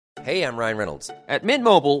Hey, I'm Ryan Reynolds. At Mint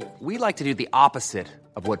Mobile, we like to do the opposite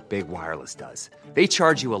of what Big Wireless does. They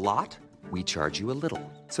charge you a lot, we charge you a little.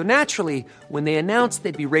 So naturally, when they announced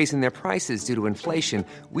they'd be raising their prices due to inflation,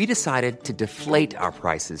 we decided to deflate our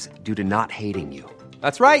prices due to not hating you.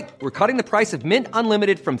 That's right. We're cutting the price of Mint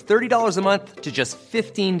Unlimited from $30 a month to just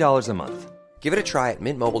 $15 a month. Give it a try at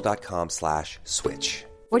mintmobile.com/switch.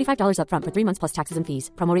 $45 up front for 3 months plus taxes and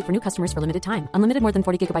fees. Promo rate for new customers for limited time. Unlimited more than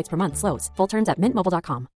 40 gigabytes per month. Slows full terms at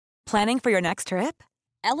mintmobile.com. Planning for your next trip?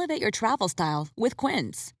 Elevate your travel style with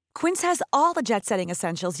Quince. Quince has all the jet-setting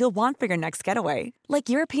essentials you'll want for your next getaway, like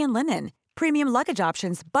European linen, premium luggage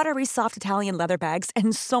options, buttery soft Italian leather bags,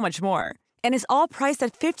 and so much more. And is all priced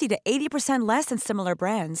at 50 to 80% less than similar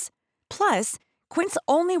brands. Plus, Quince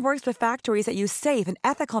only works with factories that use safe and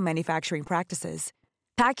ethical manufacturing practices.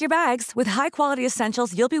 Pack your bags with high-quality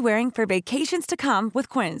essentials you'll be wearing for vacations to come with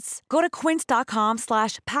Quince. Go to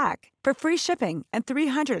quince.com/pack for free shipping and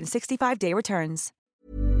 365-day returns.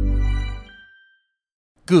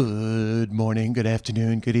 Good morning, good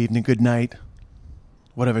afternoon, good evening, good night.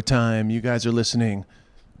 Whatever time you guys are listening,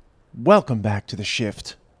 welcome back to The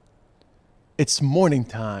Shift. It's morning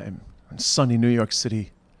time in sunny New York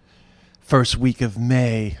City. First week of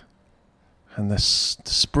May, and the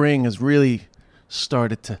spring has really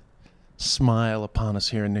started to smile upon us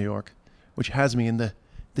here in New York, which has me in the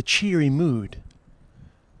cheery mood.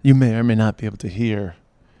 You may or may not be able to hear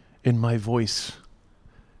in my voice,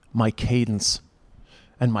 my cadence,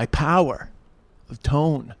 and my power of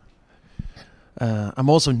tone. I'm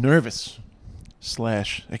also nervous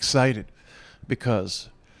 / excited because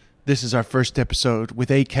this is our first episode with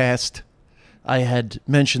Acast. I had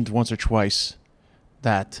mentioned once or twice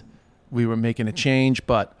that we were making a change,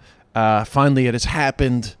 but finally it has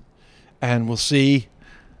happened, and we'll see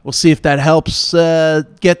if that helps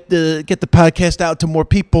get the podcast out to more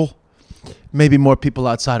people, maybe more people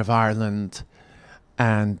outside of Ireland,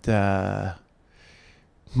 and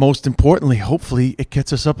most importantly, hopefully it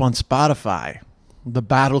gets us up on Spotify. The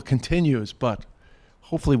battle continues, but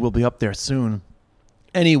hopefully we'll be up there soon.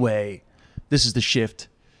 Anyway, this is The Shift.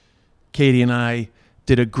 Katie and I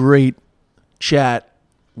did a great chat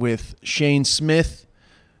with Shayne Smith,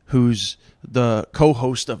 who's the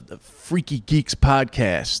co-host of the Freaky Geeks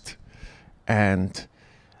podcast. And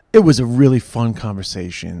it was a really fun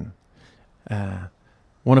conversation.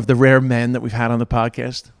 One of the rare men that we've had on the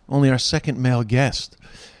podcast, only our second male guest.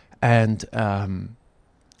 And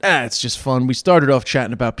it's just fun. We started off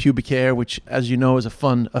chatting about pubic hair, which, as you know, is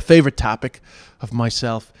a favorite topic of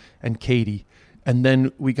myself and Katie. And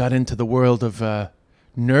then we got into the world of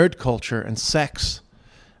nerd culture and sex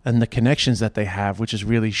and the connections that they have, which is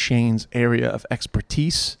really Shayne's area of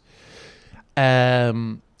expertise.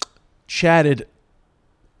 Chatted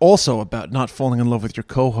also about not falling in love with your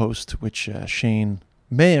co-host, which Shayne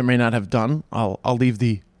may or may not have done. I'll leave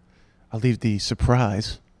the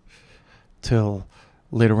surprise till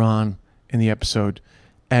later on in the episode.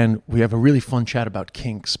 And we have a really fun chat about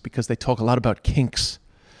kinks, because they talk a lot about kinks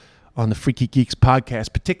on the Freaky Geeks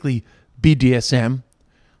podcast, particularly BDSM.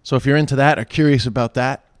 So if you're into that or curious about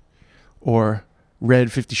that, or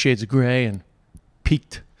read 50 Shades of Grey and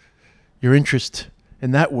piqued your interest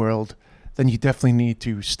in that world, then you definitely need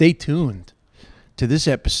to stay tuned to this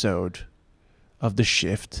episode of The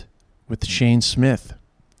Shift with Shayne Smith.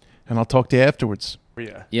 And I'll talk to you afterwards.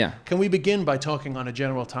 Yeah. Can we begin by talking on a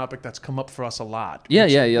general topic that's come up for us a lot?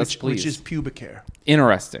 Yes, please. Which is pubic hair.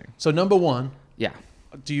 Interesting. So number one. Yeah.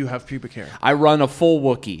 Do you have pubic hair? I run a full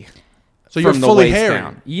Wookiee. So you're fully hairy.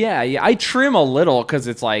 Down. Yeah. I trim a little because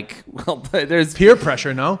it's like, well, there's peer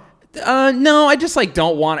pressure. No. No, I just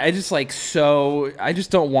don't want. I just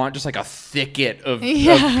don't want just like a thicket of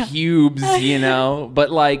pubes, you know. But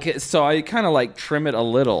so I kind of trim it a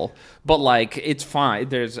little, but it's fine.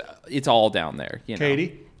 It's all down there, you know.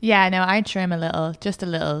 Katie? Yeah, no, I trim a little, just a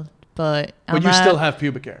little, but you still have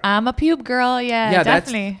pubic hair. I'm a pube girl. Yeah,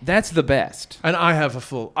 definitely. That's the best. And I have a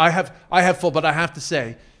full. I have full, but I have to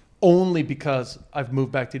say, only because I've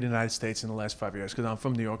moved back to the United States in the last 5 years, because I'm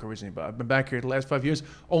from New York originally, but I've been back here the last 5 years,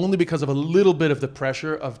 only because of a little bit of the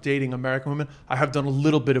pressure of dating American women. I have done a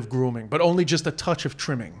little bit of grooming, but only just a touch of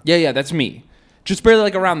trimming. Yeah, that's me. Just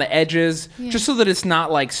barely around the edges, just so that it's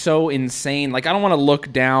not so insane. I don't want to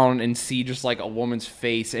look down and see just a woman's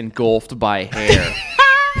face engulfed by hair.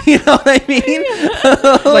 You know what I mean?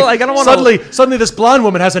 I don't want suddenly this blonde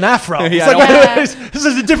woman has an afro. This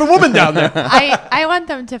is a different woman down there. I want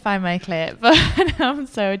them to find my clip, but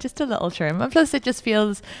so just a little trim. And plus, it just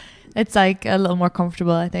feels It's like a little more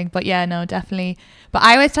comfortable, I think. But yeah, no, definitely. But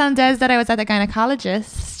I was telling Des that I was at the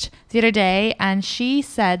gynecologist the other day, and she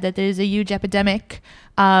said that there's a huge epidemic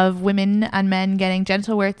of women and men getting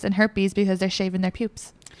genital warts and herpes because they're shaving their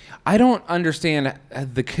pubes. I don't understand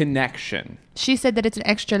the connection. She said that it's an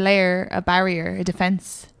extra layer, a barrier, a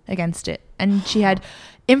defense against it. And she had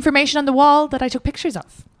information on the wall that I took pictures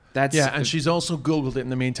of. And she's also Googled it in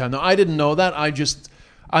the meantime. Now, I didn't know that.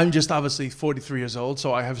 I'm just obviously 43 years old,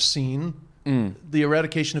 so I have seen the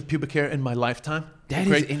eradication of pubic hair in my lifetime. That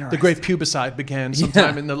is interesting. The great pubicide began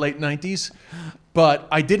sometime in the late 90s. But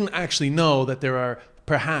I didn't actually know that there are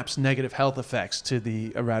perhaps negative health effects to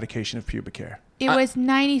the eradication of pubic hair. It was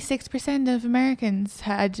 96% of Americans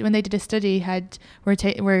had, when they did a study,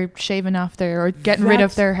 were shaving off their or getting rid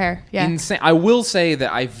of their hair. Yeah, insane. I will say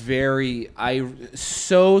that I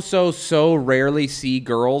so rarely see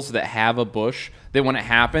girls that have a bush that when it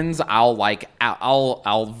happens, I'll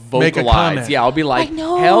vocalize. Yeah, I'll be like,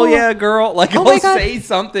 hell yeah, girl. Like, I'll say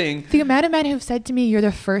something. The amount of men who've said to me, you're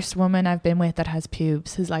the first woman I've been with that has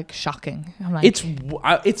pubes is like shocking. I'm like,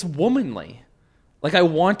 it's womanly. Like, I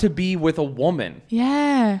want to be with a woman.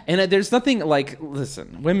 Yeah. And there's nothing like,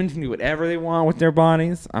 listen, women can do whatever they want with their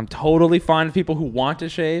bodies. I'm totally fine with people who want to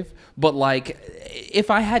shave. But, like,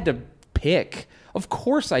 if I had to pick, of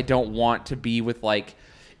course I don't want to be with, like,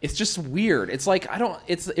 it's just weird. It's like,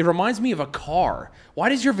 it reminds me of a car. Why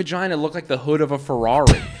does your vagina look like the hood of a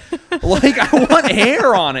Ferrari? Like, I want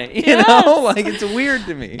hair on it, you know? Like, it's weird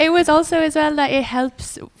to me. It was also as well that it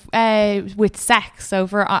helps with sex. So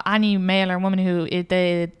for any male or woman who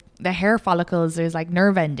the hair follicles, there's like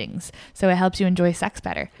nerve endings. So it helps you enjoy sex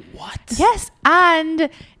better. What? Yes. And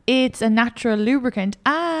it's a natural lubricant.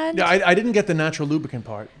 And yeah, I didn't get the natural lubricant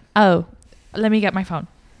part. Oh, let me get my phone.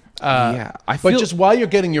 But just while you're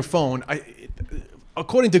getting your phone,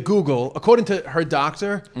 according to Google, according to her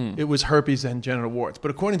doctor, it was herpes and genital warts.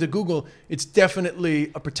 But according to Google, it's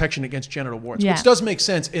definitely a protection against genital warts, which does make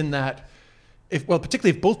sense in that,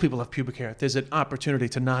 particularly if both people have pubic hair, there's an opportunity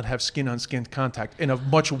to not have skin-on-skin contact in a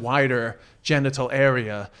much wider genital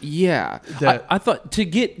area. Yeah. I thought to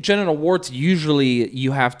get genital warts, usually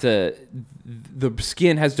you have to... the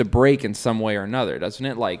skin has to break in some way or another, doesn't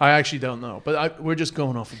it? Like, I actually don't know, but we're just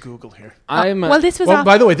going off of Google here. By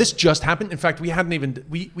the way, this just happened. In fact, we hadn't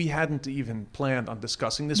even planned on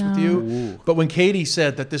discussing this with you. Ooh. But when Katie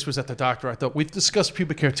said that this was at the doctor, I thought we've discussed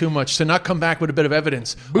pubic hair too much to not come back with a bit of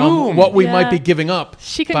evidence on what we might be giving up.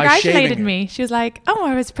 She congratulated me. She was like, "Oh,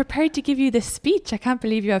 I was prepared to give you this speech. I can't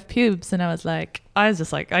believe you have pubes." And I was like, I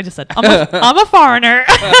just said, I'm a foreigner.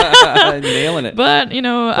 Nailing it. But, you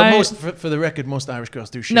know, for the record, most Irish girls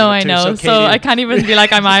do shave. No, I know. So I can't even be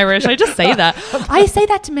like, I'm Irish. I just say that. I say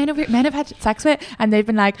that to men I've had sex with, and they've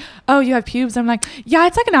been like, oh, you have pubes. I'm like, yeah,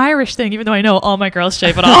 it's like an Irish thing, even though I know all my girls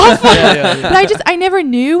shave it off. Yeah. But I never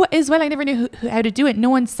knew as well. I never knew how to do it. No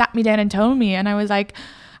one sat me down and told me. And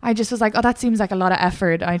I just was like, oh, that seems like a lot of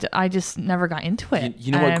effort. I just never got into it.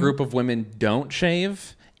 You know what group of women don't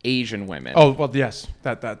shave? Asian women. Oh, well, yes,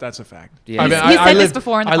 that's a fact. Yeah. I mean, he said this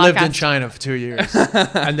before in the podcast. I lived in China for 2 years,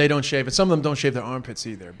 and they don't shave it. Some of them don't shave their armpits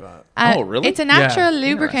either. But oh, really? It's a natural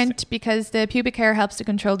lubricant because the pubic hair helps to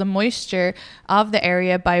control the moisture of the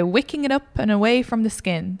area by wicking it up and away from the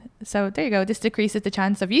skin. So there you go. This decreases the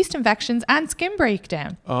chance of yeast infections and skin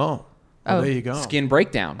breakdown. Oh. Well, there you go. Skin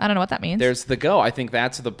breakdown. I don't know what that means. There's the go. I think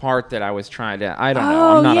that's the part that I was trying to... I don't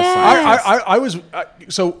know. I'm not a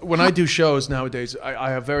scientist. So when I do shows nowadays,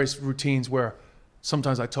 I have various routines where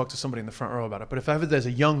sometimes I talk to somebody in the front row about it. But if ever there's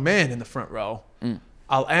a young man in the front row,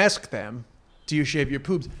 I'll ask them, do you shave your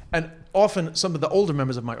pubes? And often some of the older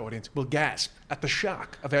members of my audience will gasp at the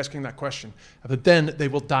shock of asking that question. But then they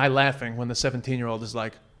will die laughing when the 17-year-old is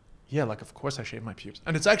like, yeah, like, of course I shave my pubes.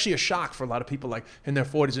 And it's actually a shock for a lot of people, like, in their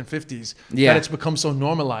 40s and 50s, that it's become so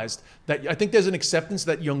normalized that I think there's an acceptance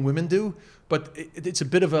that young women do, but it's a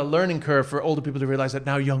bit of a learning curve for older people to realize that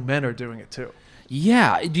now young men are doing it too.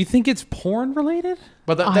 Yeah. Do you think it's porn related?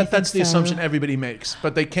 But that's the assumption everybody makes.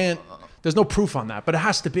 But they can't... There's no proof on that, but it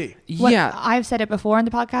has to be. Yeah. I've said it before on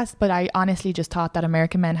the podcast, but I honestly just thought that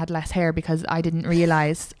American men had less hair because I didn't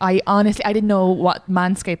realize. I didn't know what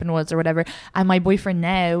manscaping was or whatever. And my boyfriend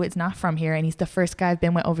now is not from here, and he's the first guy I've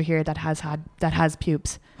been with over here that has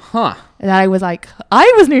pubes. Huh. That I was like,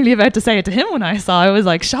 I was nearly about to say it to him when I saw. I was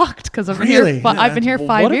like shocked because I've been here. But I've been here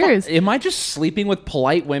 5 years. Am I just sleeping with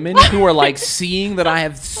polite women who are like seeing that I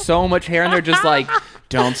have so much hair and they're just like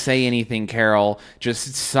Don't say anything, Carol.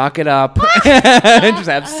 Just suck it up. Just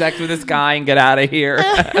have sex with this guy and get out of here.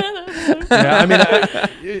 Yeah, I mean,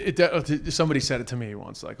 somebody said it to me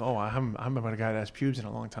once, like, "Oh, I haven't met a guy that has pubes in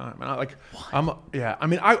a long time," and I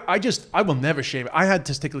will never shave it. I had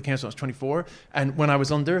testicular cancer when I was 24, and when I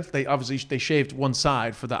was under, they shaved one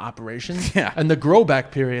side for the operation, and the grow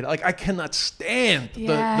back period. Like, I cannot stand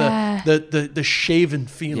the shaven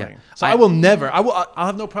feeling. So I'll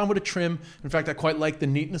have no problem with a trim. In fact, I quite like the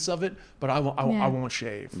neatness of it, but I won't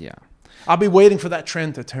shave. Yeah, I'll be waiting for that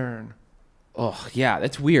trend to turn. Oh, yeah,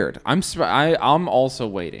 that's weird. I'm also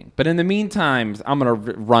waiting. But in the meantime, I'm going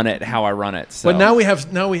to run it how I run it. So. But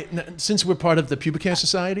now since we're part of the Pubic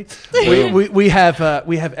Society, we have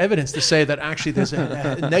evidence to say that actually there's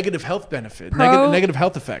a negative health benefit, negative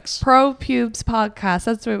health effects. Pro pubes podcast.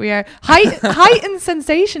 That's what we are. Heightened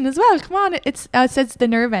sensation as well. Come on, it says the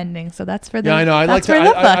nerve ending, so that's for the. Yeah, I know. I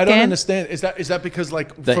don't understand. Is that because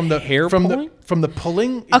like from the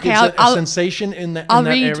pulling? Okay, a sensation in that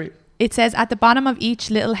area. It says at the bottom of each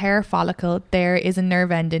little hair follicle, there is a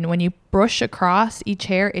nerve ending. When you brush across each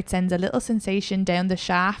hair, it sends a little sensation down the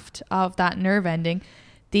shaft of that nerve ending.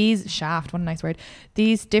 These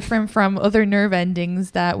different from other nerve endings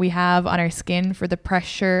that we have on our skin for the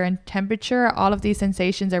pressure and temperature. All of these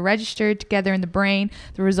sensations are registered together in the brain.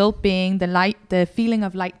 The result being the feeling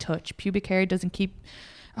of light touch. Pubic hair doesn't keep...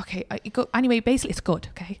 Okay, anyway, basically it's good,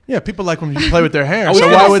 okay? Yeah, people like when you play with their hair.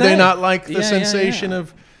 So why would they not like the sensation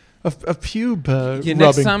of pube rubbing?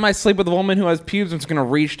 Next time I sleep with a woman who has pubes, I'm just going to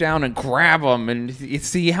reach down and grab them and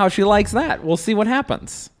see how she likes that. We'll see what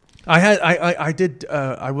happens.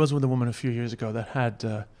 I was with a woman a few years ago that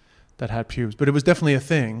had pubes, but it was definitely a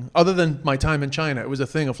thing. Other than my time in China, it was a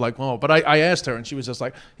thing of like, oh, but I asked her and she was just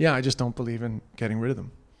like, yeah, I just don't believe in getting rid of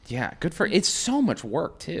them. Yeah, good for it's so much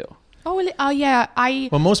work too. Yeah.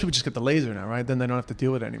 Well, most people just get the laser now, right? Then they don't have to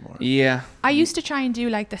deal with it anymore. Yeah. I used to try and do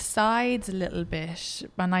like the sides a little bit,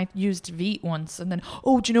 and I used Veet once, and then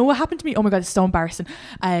do you know what happened to me? Oh my god, it's so embarrassing.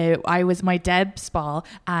 I was my Deb's ball,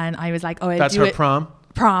 and I was like, that's her prom.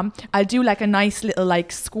 I'll do like a nice little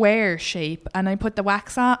like square shape, and I put the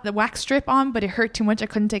wax strip on, but it hurt too much. I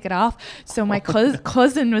couldn't take it off. So my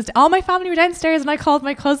cousin all my family were downstairs, and I called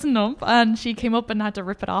my cousin up, and she came up and had to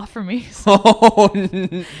rip it off for me. So.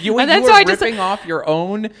 You were ripping off your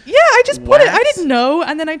own? Yeah, I just put it. I didn't know,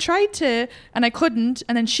 and then I tried to, and I couldn't,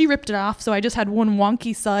 and then she ripped it off. So I just had one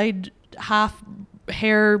wonky side, half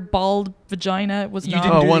hair, bald vagina. It was you not.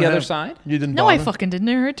 didn't do the other side? You didn't. No, I fucking didn't.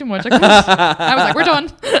 It hurt too much. I was like, we're done.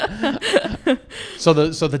 So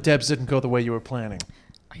the Debs didn't go the way you were planning.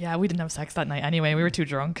 Yeah, we didn't have sex that night anyway. We were too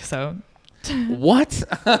drunk. So. What?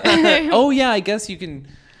 Oh yeah, I guess you can.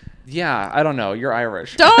 Yeah, I don't know. You're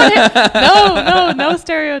Irish. No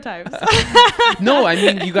stereotypes. No, I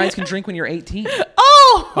mean you guys can drink when you're 18.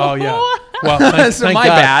 Oh yeah. Well, thank my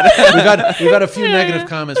God. bad. We've got a few negative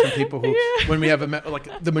comments from people who, when we have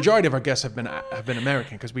the majority of our guests have been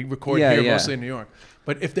American because we record here mostly in New York.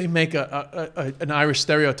 But if they make an Irish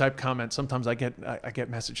stereotype comment, sometimes I get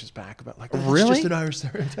messages back about like, oh, it's just an Irish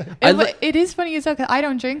stereotype. It is funny as well because I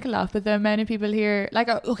don't drink a lot, but there are many people here like,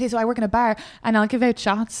 okay, so I work in a bar and I'll give out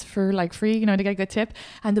shots for like free, to get a good tip,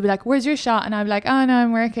 and they'll be like, where's your shot? And I'll be like, oh no,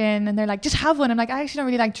 I'm working, and they're like, just have one. I'm like, I actually don't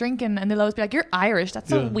really like drinking, and they'll always be like, you're Irish, that's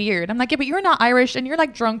so weird. I'm like, yeah, but you're not Irish and you're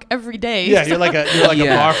like drunk every day. Yeah, you're like a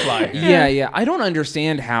barfly. Yeah. I don't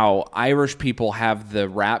understand how Irish people have the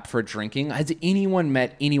rap for drinking. Has anyone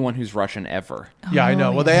met anyone who's Russian ever? Yeah, I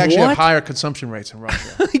know. Well, they actually have higher consumption rates in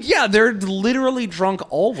Russia. Yeah, they're literally drunk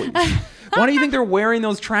always. Why do you think they're wearing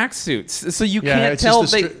those tracksuits? So you can't tell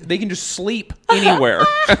they can just sleep anywhere.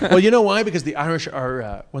 Well, you know why? Because the Irish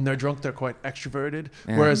are, when they're drunk, they're quite extroverted.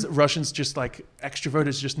 Yeah. Whereas Russians just like, extrovert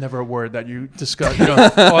is just never a word that you discuss, or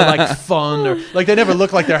like fun, or like they never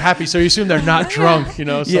look like they're happy. So you assume they're not drunk,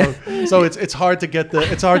 So it's hard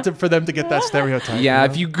for them to get that stereotype. Yeah,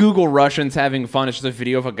 if you Google Russians having fun, it's just a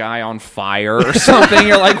video of a guy on fire or something.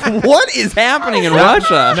 You're like, what is happening in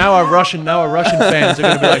Russia? Now our Russian fans are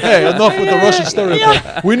going to be like, hey, enough with the Russian stereotype.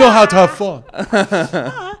 Yeah. We know how to have fun.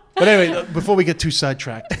 But anyway, before we get too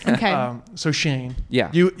sidetracked, okay. So Shayne,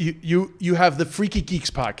 you have the Freaky Geeks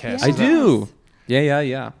podcast. Yes. I do.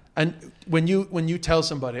 Yeah. And when you tell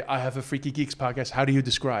somebody I have a Freaky Geeks podcast, how do you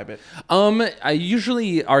describe it?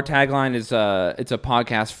 Usually our tagline is it's a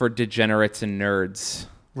podcast for degenerates and nerds.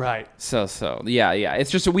 Right. So yeah.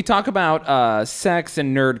 It's just we talk about sex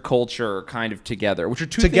and nerd culture kind of together, which are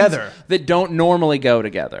two things that don't normally go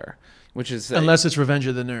together. Which is unless it's Revenge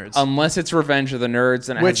of the Nerds. Unless it's Revenge of the Nerds,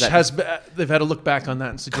 and they've had to look back on that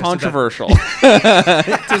and suggest controversial,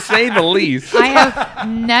 to say the least. I have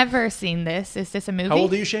never seen this. Is this a movie? How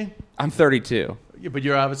old are you, Shayne? I'm 32. but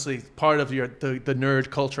you're obviously part of the nerd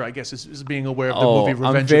culture, I guess, is being aware of the movie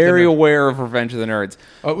Revenge I'm of the very Nerds. aware of Revenge of the Nerds.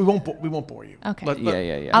 We won't bore you. Okay.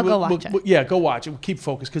 Yeah. I'll go watch it. Yeah, go watch it. Keep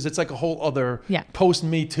focused because it's like a whole other post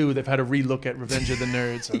Me Too. They've had to relook at Revenge of the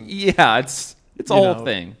Nerds. And, yeah, it's a whole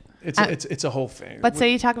thing. It's a whole thing. But so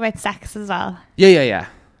you talk about sex as well. Yeah.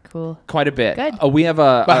 Cool. Quite a bit. Good. We have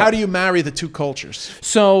But how do you marry the two cultures?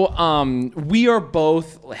 So we are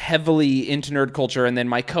both heavily into nerd culture, and then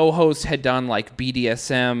my co-host had done like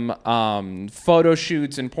BDSM photo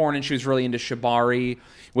shoots and porn, and she was really into Shabari,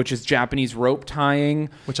 which is Japanese rope tying.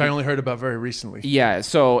 Which I only heard about very recently. Yeah,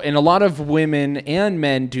 so, and a lot of women and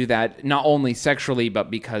men do that, not only sexually,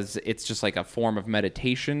 but because it's just like a form of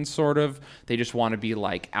meditation, sort of. They just want to be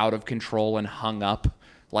like out of control and hung up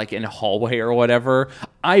like in a hallway or whatever.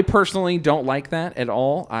 I personally don't like that at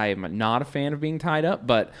all. I'm not a fan of being tied up,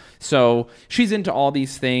 but so she's into all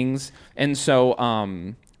these things. And so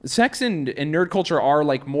sex and nerd culture are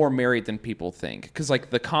like more married than people think. Because like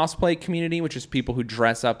the cosplay community, which is people who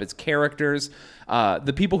dress up as characters,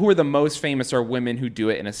 the people who are the most famous are women who do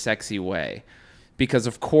it in a sexy way. Because,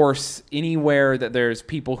 of course, anywhere that there's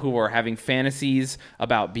people who are having fantasies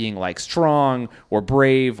about being, like, strong or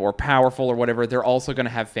brave or powerful or whatever, they're also going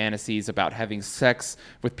to have fantasies about having sex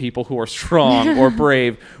with people who are strong or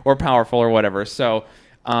brave or powerful or whatever. So,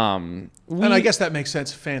 and I guess that makes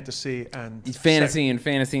sense, fantasy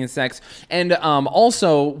and sex. And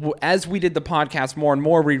also, as we did the podcast more and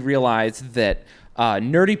more, we realized that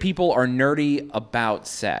nerdy people are nerdy about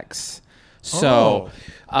sex. So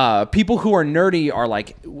people who are nerdy are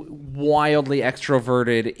like wildly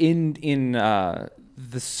extroverted in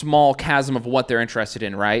the small chasm of what they're interested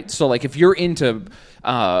in, right? So like if you're into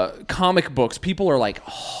comic books, people are like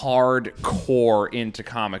hardcore into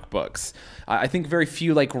comic books. I think very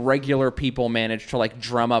few like regular people manage to like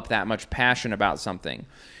drum up that much passion about something.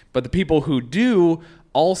 But the people who do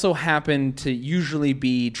also happen to usually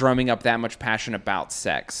be drumming up that much passion about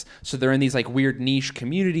sex. So they're in these like weird niche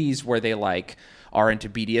communities where they like are into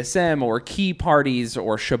BDSM or key parties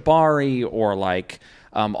or Shabari or like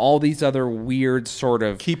all these other weird sort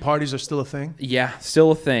of... Key parties are still a thing? Yeah,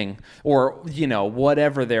 still a thing. Or, you know,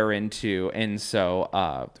 whatever they're into. And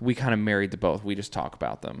so we kind of married the both. We just talk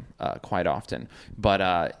about them quite often.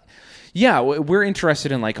 But... yeah, we're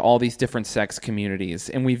interested in like all these different sex communities,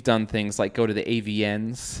 and we've done things like go to the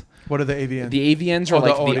AVNs. What are the AVNs? The AVNs are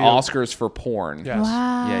like the Oscars for porn. Yes.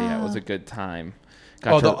 Wow. Yeah, it was a good time.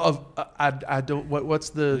 What's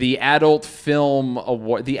the Adult Film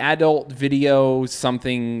Award, the Adult Video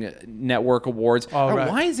something Network Awards? Right.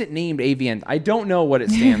 Why is it named AVN? I don't know what it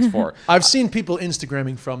stands for. I've seen people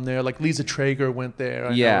Instagramming from there, like Lisa Traeger went there. I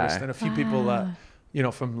noticed, and a few people.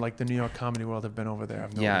 From like the New York comedy world have been over there.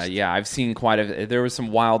 I've noticed. Yeah, I've seen there was some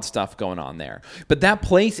wild stuff going on there. But that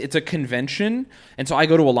place, it's a convention, and so I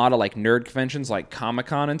go to a lot of like nerd conventions like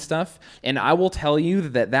Comic-Con and stuff, and I will tell you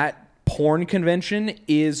that porn convention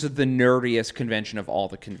is the nerdiest convention of all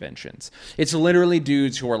the conventions. It's literally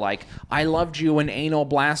dudes who are like, I loved you in Anal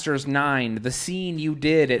Blasters 9. The scene you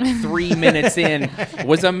did at 3 minutes in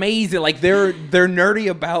was amazing. Like they're nerdy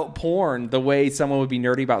about porn the way someone would be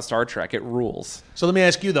nerdy about Star Trek. It rules. So let me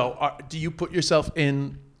ask you though, do you put yourself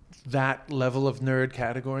in that level of nerd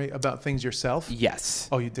category about things yourself? Yes.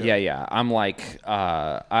 Oh, you do? Yeah. I'm like,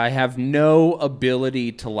 I have no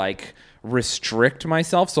ability to like restrict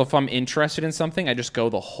myself. So if I'm interested in something, I just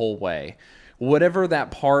go the whole way. Whatever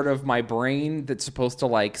that part of my brain that's supposed to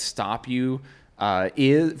like stop you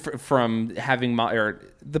is from having or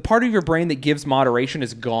the part of your brain that gives moderation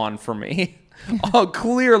is gone for me. Oh,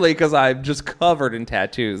 clearly, because I'm just covered in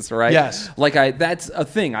tattoos, right? Yes. Like that's a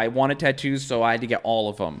thing. I wanted tattoos, so I had to get all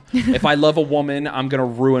of them. If I love a woman, I'm gonna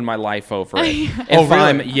ruin my life over it.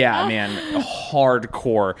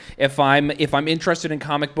 Hardcore. If I'm interested in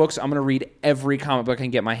comic books, I'm gonna read every comic book I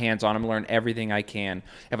can get my hands on. I'm gonna learn everything I can.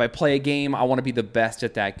 If I play a game, I want to be the best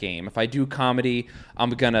at that game. If I do comedy,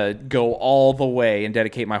 I'm gonna go all the way and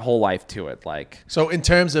dedicate my whole life to it. Like so, in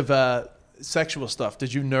terms of sexual stuff,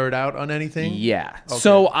 did you nerd out on anything? Yeah. Okay.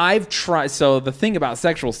 So I've tried. So the thing about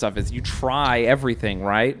sexual stuff is you try everything,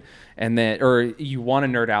 right? And then, or you want to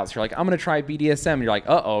nerd out. So you're like, I'm going to try BDSM. And you're like,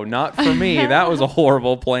 not for me. That was a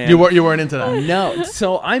horrible plan. You weren't into that? No.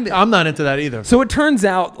 So I'm not into that either. So it turns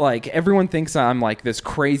out like everyone thinks I'm like this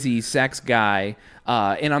crazy sex guy,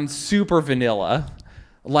 and I'm super vanilla.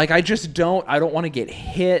 Like I don't want to get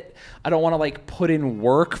hit. I don't want to like put in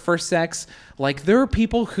work for sex. Like there are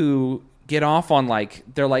people who get off on like,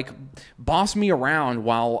 they're like, boss me around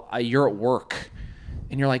while you're at work.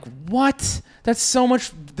 And you're like, what? That's so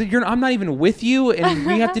much. I'm not even with you, and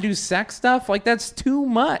we have to do sex stuff. Like, that's too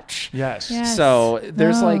much. Yes. So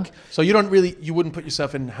there's like. So you wouldn't put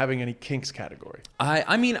yourself in having any kinks category.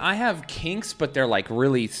 I mean, I have kinks, but they're like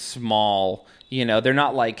really small. They're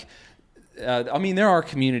not like. I mean, there are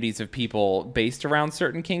communities of people based around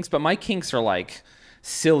certain kinks, but my kinks are like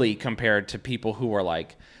silly compared to people who are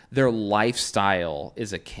like their lifestyle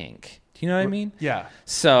is a kink. You know what I mean? Yeah.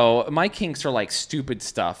 So my kinks are like stupid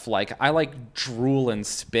stuff. Like I like drool and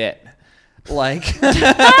spit. Like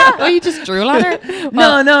oh, you just drool on her?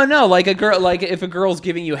 Well, no. Like a girl, like if a girl's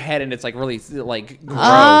giving you head and it's like really like gross, or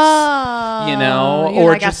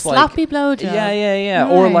like just a sloppy blowjob. Yeah.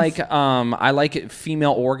 Nice. Or like I like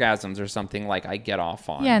female orgasms or something. Like I get off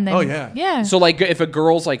on. Yeah. And then, yeah. So like if a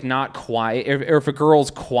girl's like not quiet, or if a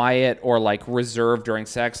girl's quiet or like reserved during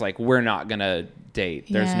sex, like we're not gonna date.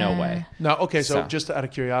 There's no way. No, okay, so just out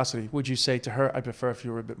of curiosity, would you say to her, I prefer if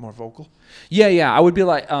you were a bit more vocal? Yeah. I would be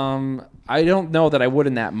like, I don't know that I would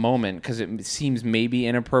in that moment because it seems maybe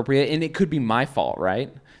inappropriate, and it could be my fault,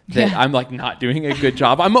 right? That I'm like not doing a good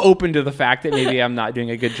job. I'm open to the fact that maybe I'm not doing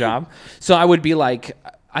a good job. So I would be like,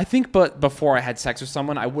 I think, but before I had sex with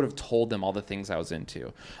someone, I would have told them all the things I was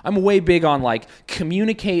into. I'm way big on like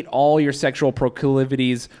communicate all your sexual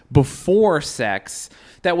proclivities before sex.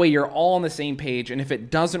 That way you're all on the same page, and if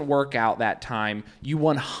it doesn't work out that time, you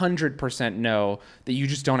 100% know that you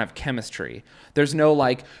just don't have chemistry. There's no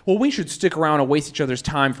like, well, we should stick around and waste each other's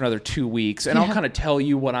time for another 2 weeks, and I'll kind of tell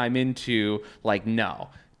you what I'm into. Like,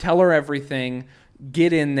 no. Tell her everything.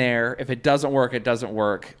 Get in there. If it doesn't work, it doesn't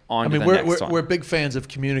work. On to the next one. We're big fans of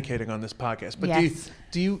communicating on this podcast, but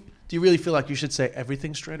do you really feel like you should say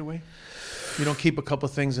everything straight away? You don't keep a couple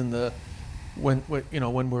of things in the when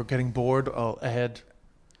we're getting bored, I'll add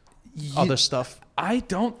other stuff. I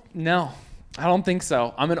don't think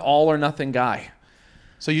so. I'm an all or nothing guy.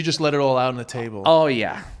 So you just let it all out on the table. Oh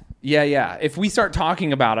yeah. If we start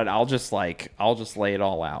talking about it, I'll just lay it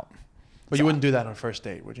all out. But you wouldn't do that on a first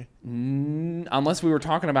date, would you? Unless we were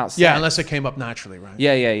talking about sex. Yeah, unless it came up naturally, right?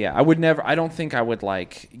 Yeah. I would never. I don't think I would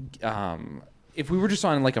like. If we were just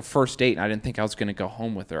on like a first date and I didn't think I was going to go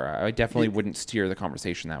home with her, I definitely wouldn't steer the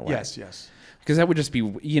conversation that way. Yes. Because that would just be,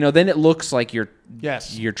 then it looks like you're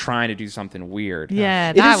trying to do something weird.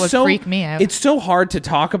 Yeah, that would freak me out. It's so hard to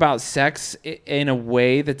talk about sex in a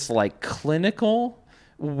way that's like clinical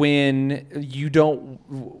when you don't,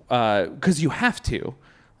 because you have to.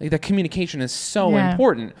 Like that communication is so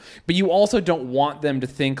important, but you also don't want them to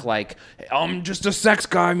think like, I'm just a sex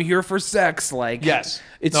guy, I'm here for sex. Like, no,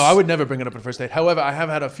 I would never bring it up on a first date. However, I have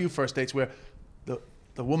had a few first dates where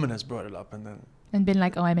the woman has brought it up and been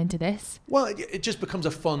like, oh, I'm into this. Well, it just becomes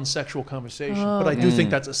a fun sexual conversation. But I do think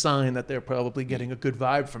that's a sign that they're probably getting a good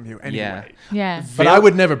vibe from you anyway. Yeah. But I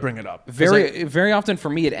would never bring it up. Very often for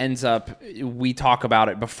me, it ends up, we talk about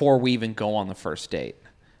it before we even go on the first date.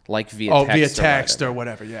 Like via text or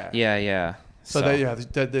whatever. Yeah. Yeah. So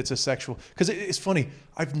that it's a sexual, because it's funny.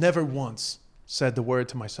 I've never once said the word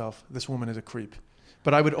to myself, this woman is a creep.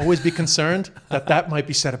 But I would always be concerned that might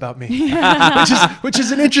be said about me, which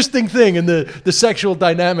is an interesting thing in the sexual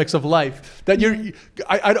dynamics of life. That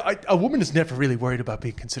a woman is never really worried about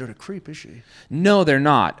being considered a creep, is she? No, they're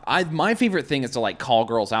not. My favorite thing is to like call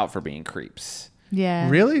girls out for being creeps. Yeah.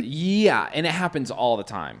 Really? Yeah, and it happens all the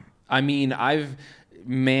time. I mean,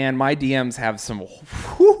 my DMs have some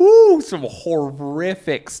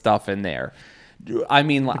horrific stuff in there. I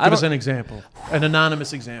mean, give us an example, an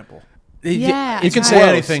anonymous example. Yeah, you can say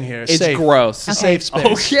anything here. It's safe. Gross. It's a safe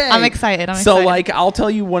space. Okay. I'm excited. So, like, I'll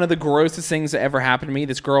tell you one of the grossest things that ever happened to me.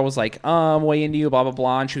 This girl was like, I'm way into you, blah, blah,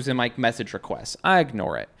 blah. And she was in, like, message requests. I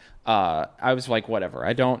ignore it. I was like, whatever.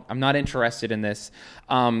 I'm not interested in this.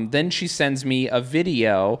 Then she sends me a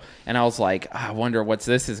video, and I was like, I wonder what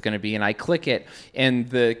this is going to be. And I click it, and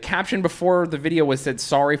the caption before the video said,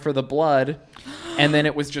 sorry for the blood. And then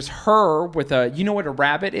it was just her with you know what a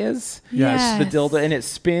rabbit is? Yes. The dildo, and it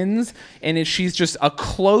spins, and she's just a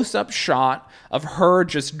close-up shot of her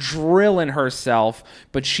just drilling herself,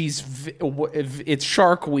 but it's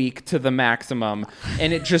Shark Week to the maximum,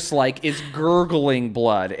 and it just like is gurgling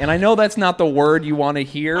blood. And I know that's not the word you want to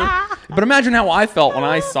hear, but imagine how I felt when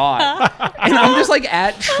I saw it. And I'm just like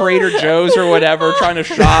at Trader Joe's or whatever, trying to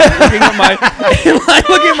shop, looking at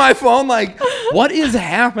my phone, like, what is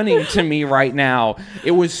happening to me right now?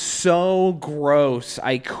 It was so gross.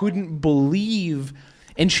 I couldn't believe.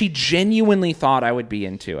 And she genuinely thought I would be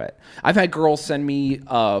into it. I've had girls send me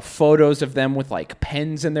photos of them with like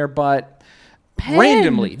pens in their butt. pen.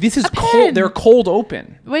 Randomly. This is cold. Pen. They're cold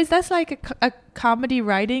open. Wait, that's like a comedy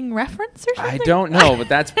writing reference or something? I don't know, but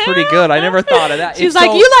that's pretty good. I never thought of that. She's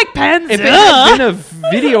like, you like pens? If it had been a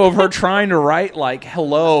video of her trying to write like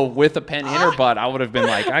hello with a pen in her butt, I would have been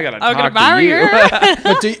like, I gotta talk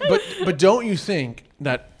to you. But don't you think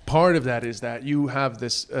that part of that is that you have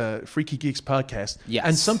this Freaky Geeks podcast, yes,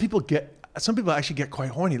 and some people actually get quite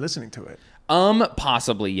horny listening to it.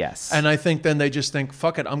 Possibly, yes. And I think then they just think,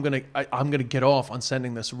 fuck it, I'm gonna get off on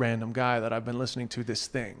sending this random guy that I've been listening to this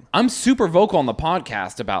thing. I'm super vocal on the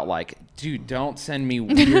podcast about like, dude, don't send me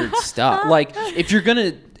weird stuff. Like, if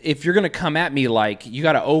you're gonna come at me, like, you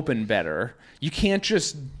gotta open better. You can't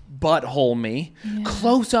just butthole me. Yeah.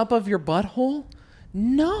 Close up of your butthole?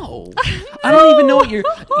 No. I don't even know what you're.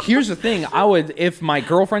 Here's the thing. If my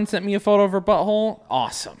girlfriend sent me a photo of her butthole,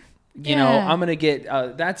 awesome. You know, I'm going to get,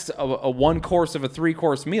 that's a 1 course of a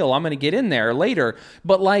 3-course meal. I'm going to get in there later.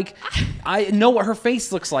 But like, I know what her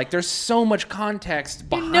face looks like. There's so much context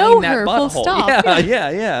behind that butthole. Full stop.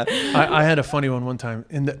 Yeah. I had a funny one time.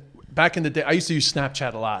 Back in the day, I used to use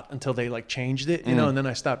Snapchat a lot until they like changed it, you know, and then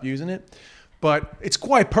I stopped using it. But it's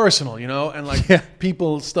quite personal, you know, and like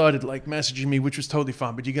people started like messaging me, which was totally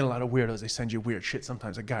fine. But you get a lot of weirdos. They send you weird shit.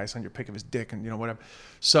 Sometimes a guy sends you a pic of his dick and, you know, whatever.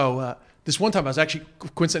 So this one time I was actually,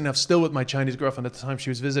 coincidentally enough, still with my Chinese girlfriend at the time.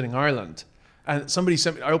 She was visiting Ireland. And somebody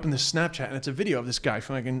sent me, I opened this Snapchat and it's a video of this guy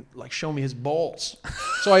fucking like show me his balls.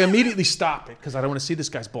 So I immediately stop it because I don't want to see this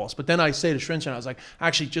guy's balls. But then I say to Shrinch, I was like,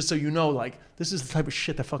 actually, just so you know, like, this is the type of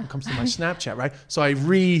shit that fucking comes to my Snapchat, right? So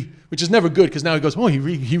which is never good because now he goes, oh, he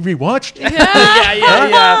rewatched?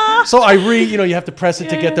 Yeah. So I you have to press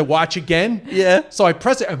it to get the watch again. Yeah. So I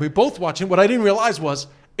press it and we both watching. What I didn't realize was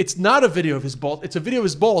it's not a video of his balls. It's a video of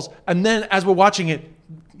his balls. And then as we're watching it,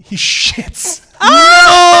 he shits.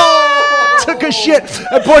 No! Took a shit.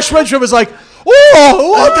 And poor Schwencher was like,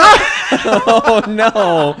 oh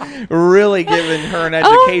no. Really giving her an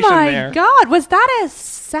education there. Oh my God. Was that a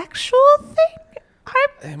sexual thing?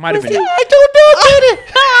 It might have been. I don't know, Katie.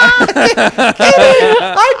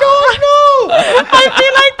 I don't know. I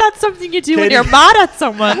feel like that's something you do when you're mad at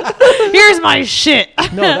someone. Here's my shit.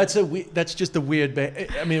 No, that's just a weird.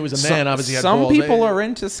 I mean, it was a man. Obviously, had some balls. people are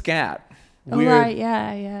into scat. Weird. Oh, right,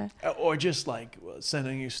 yeah. Or just like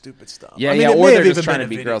sending you stupid stuff. Yeah, I mean, or they're just trying to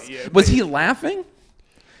be gross. Yeah, was he laughing?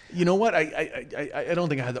 You know what? I don't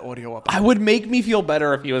think I had the audio up. I would make me feel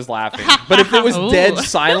better if he was laughing. But if it was dead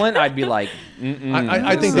silent, I'd be like,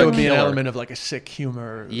 I think there would be an element of like a sick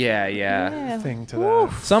humor thing to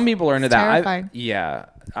that. Some people are into that. Terrifying.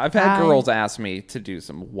 I've had girls ask me to do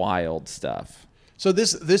some wild stuff. So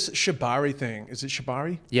this Shabari thing, is it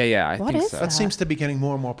Shabari? Yeah, I think so. That seems to be getting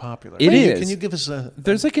more and more popular. It is. Can you give us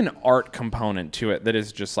There's like an art component to it that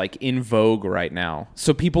is just like in vogue right now.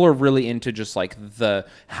 So people are really into just like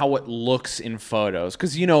how it looks in photos.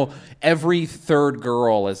 Because, you know, every third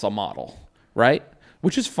girl is a model, right?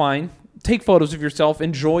 Which is fine. Take photos of yourself,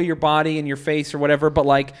 enjoy your body and your face or whatever, but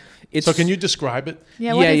like it's... So can you describe it?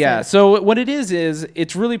 Yeah. So what it is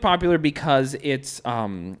it's really popular because it's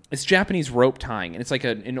Japanese rope tying, and it's like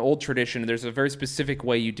an old tradition. There's a very specific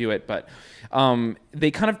way you do it, but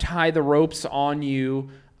they kind of tie the ropes on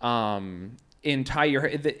you and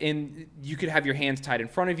you could have your hands tied in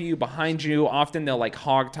front of you, behind you. Often they'll like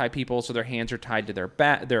hog tie people so their hands are tied to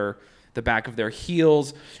the back of their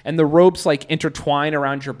heels, and the ropes like intertwine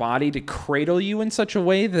around your body to cradle you in such a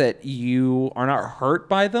way that you are not hurt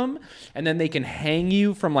by them, and then they can hang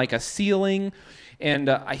you from like a ceiling. And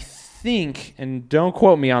I think, and don't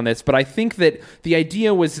quote me on this, but I think that the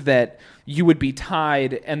idea was that you would be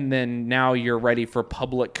tied and then now you're ready for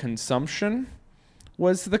public consumption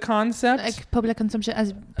was the concept. Like public consumption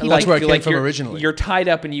as people. That's where it came from originally. You're tied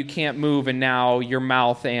up and you can't move, and now your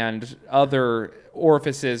mouth and other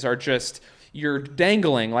orifices are just, you're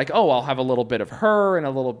dangling like, oh, I'll have a little bit of her and a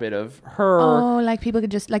little bit of her. Oh, like people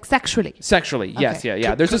could just like sexually, yes,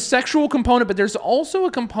 yeah. There's a sexual component, but there's also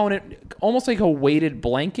a component almost like a weighted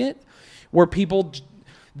blanket where people,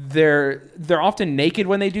 they're often naked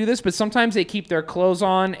when they do this, but sometimes they keep their clothes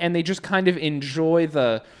on and they just kind of enjoy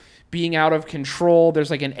the being out of control.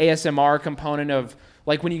 There's like an ASMR component of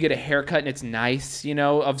like when you get a haircut and it's nice, you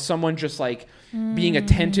know, of someone just like being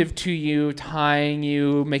attentive to you, tying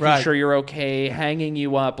you, making sure you're okay, hanging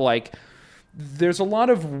you up. Like there's a lot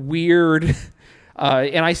of weird,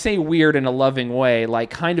 and I say weird in a loving way, like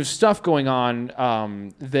kind of stuff going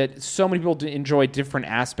on that so many people enjoy different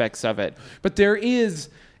aspects of it. But there is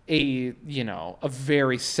a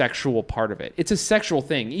very sexual part of it. It's a sexual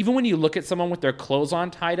thing. Even when you look at someone with their clothes on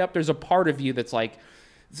tied up, there's a part of you that's like,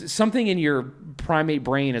 something in your primate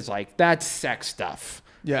brain is like, that's sex stuff.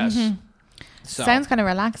 Yes. Mm-hmm. So. Sounds kind of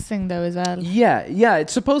relaxing though as well. Yeah,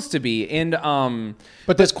 it's supposed to be. And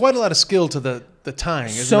but there's quite a lot of skill to the tying.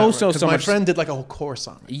 So my much. friend did like a whole course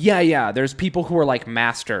on it. Yeah. There's people who are like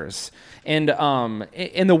masters, and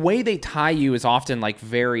the way they tie you is often like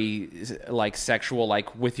very like sexual,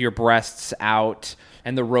 like with your breasts out,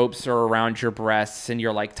 and the ropes are around your breasts, and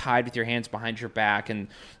you're like tied with your hands behind your back, and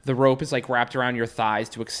the rope is like wrapped around your thighs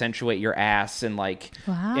to accentuate your ass, and like,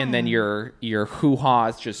 and then your hoo-ha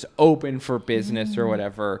is just open for business or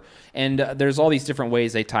whatever. And there's all these different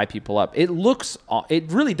ways they tie people up. It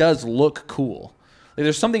really does look cool. Like,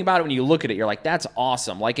 there's something about it when you look at it, you're like, that's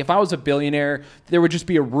awesome. Like if I was a billionaire, there would just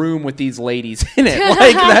be a room with these ladies in it.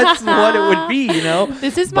 Like that's what it would be, you know?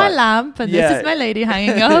 This is my lamp and this is my lady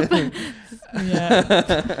hanging up.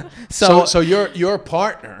 Yeah. So your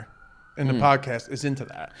partner in the podcast is into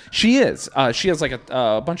that. She is. She has like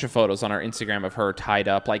a bunch of photos on our Instagram of her tied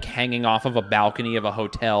up, like hanging off of a balcony of a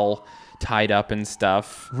hotel, tied up and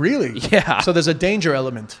stuff. Really? Yeah. So there's a danger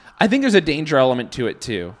element. I think there's a danger element to it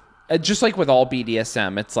too. Just like with all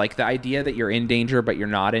BDSM, it's like the idea that you're in danger, but you're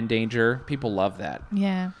not in danger. People love that.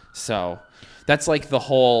 Yeah. So that's like the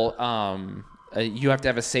whole, you have to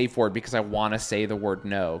have a safe word because I want to say the word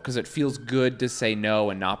no, because it feels good to say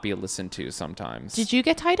no and not be listened to sometimes. Did you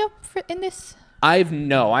get tied up in this? I've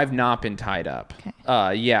not been tied up.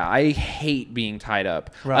 Okay. Yeah, I hate being tied up.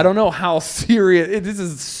 Right. I don't know how serious. This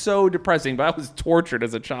is so depressing, but I was tortured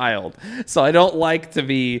as a child. So I don't like to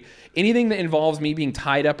be anything that involves me being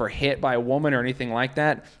tied up or hit by a woman or anything like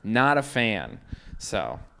that. Not a fan.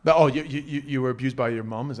 So. But, you were abused by your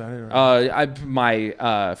mom? Is that it? Or?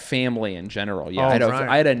 My family in general. Yeah, right.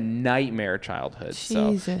 I had a nightmare childhood.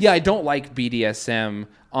 Jesus. So yeah, I don't like BDSM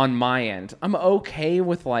on my end. I'm okay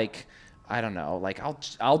with like, I don't know, like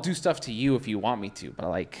I'll do stuff to you if you want me to, but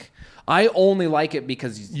like I only like it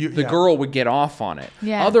because the girl would get off on it.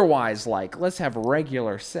 Yeah. Otherwise, like let's have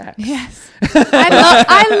regular sex. Yes.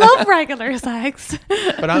 I love regular sex.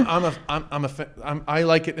 But I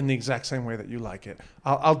like it in the exact same way that you like it.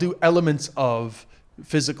 I'll do elements of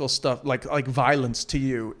physical stuff like violence to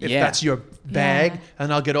you if that's your bag,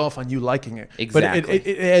 and I'll get off on you liking it. Exactly. But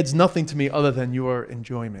it adds nothing to me other than your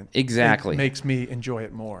enjoyment. Exactly. It makes me enjoy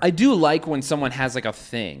it more. I do like when someone has like a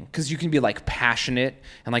thing, because you can be like passionate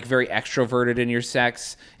and like very extroverted in your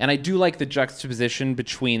sex, and I do like the juxtaposition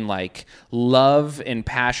between like love and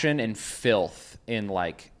passion and filth in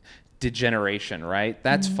like degeneration, right?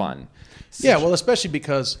 That's fun. Yeah, well, especially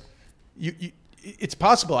because it's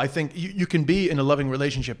possible, I think, you can be in a loving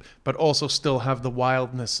relationship, but also still have the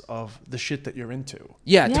wildness of the shit that you're into.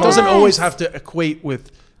 Yeah, It doesn't always have to equate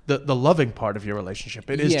with the loving part of your relationship.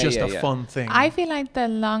 It is just a fun thing. I feel like the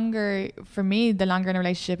longer in a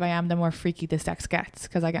relationship I am, the more freaky the sex gets,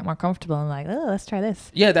 because I get more comfortable and like, oh, let's try this.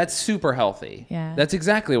 Yeah, that's super healthy. Yeah. That's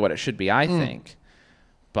exactly what it should be, I think.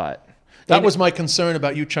 But... That was my concern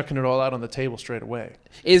about you chucking it all out on the table straight away.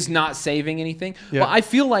 Is not saving anything. Yeah. Well, I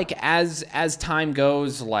feel like as time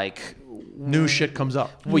goes, like new shit comes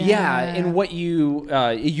up. Well, and what you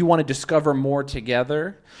want to discover more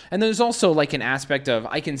together. And there's also like an aspect of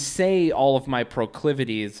I can say all of my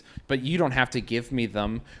proclivities, but you don't have to give me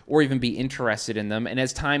them or even be interested in them. And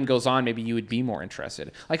as time goes on, maybe you would be more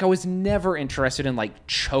interested. Like I was never interested in like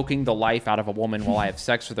choking the life out of a woman while I have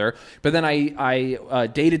sex with her. But then I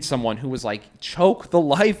dated someone who was like, choke the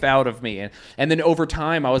life out of me. And then over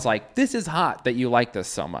time, I was like, this is hot that you like this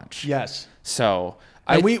so much. Yes. So...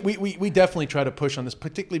 And we definitely try to push on this,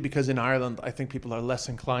 particularly because in Ireland, I think people are less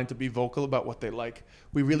inclined to be vocal about what they like.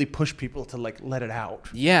 We really push people to like let it out,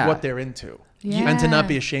 what they're into, and to not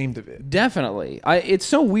be ashamed of it. Definitely. It's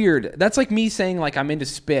so weird. That's like me saying like I'm into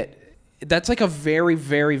spit. That's like a very,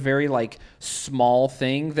 very, very like small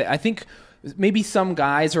thing that I think maybe some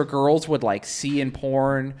guys or girls would like see in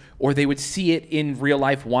porn, or they would see it in real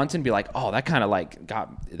life once and be like, oh, that kind of like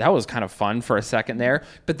that was kind of fun for a second there.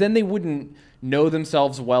 But then they wouldn't know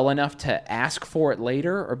themselves well enough to ask for it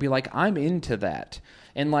later or be like, I'm into that.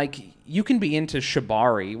 And like you can be into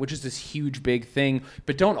Shabari, which is this huge big thing,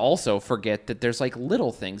 but don't also forget that there's like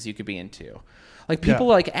little things you could be into. Like people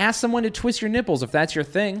like ask someone to twist your nipples if that's your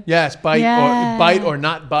thing. Yes, bite or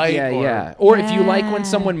not bite. Or if you like when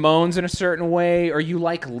someone moans in a certain way, or you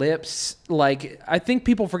like lips. Like I think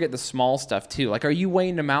people forget the small stuff too. Like, are you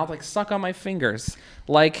weighing them out? Like suck on my fingers.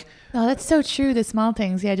 Like. No, that's so true. The small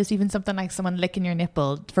things. Yeah, just even something like someone licking your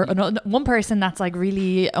nipple. For one person, that's like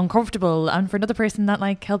really uncomfortable. And for another person, that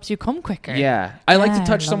like helps you come quicker. Yeah. I like to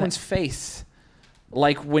touch someone's face.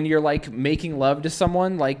 Like when you're like making love to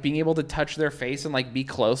someone, like being able to touch their face and like be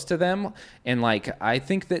close to them. And like, I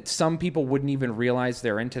think that some people wouldn't even realize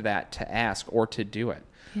they're into that to ask or to do it.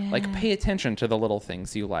 Yeah. Like pay attention to the little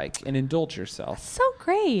things you like and indulge yourself. That's so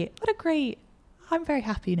great. I'm very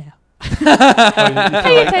happy now.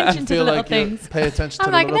 Pay attention to the little things. Pay attention to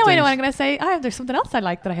I'm the like, little no, things. I know what I'm going to say. There's something else I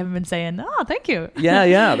like that I haven't been saying. Oh, thank you.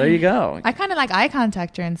 Yeah, there you go. I kind of like eye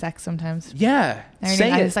contact during sex sometimes. Yeah.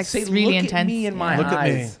 Say it. It's like say, really look intense. At me in my Look eyes.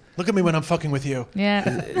 at me. Look at me when I'm fucking with you.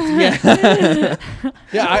 Yeah. Yeah.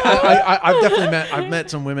 Yeah, I've definitely met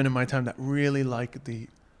some women in my time that really like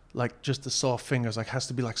just the soft fingers. Like has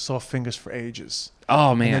to be like soft fingers for ages.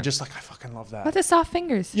 Oh man. And they're just like, I fucking love that. What are soft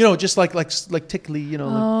fingers? You know, just like tickly, you know.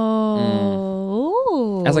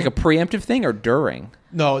 Oh. As like a preemptive thing or during?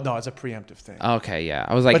 No, it's a preemptive thing. Okay, yeah.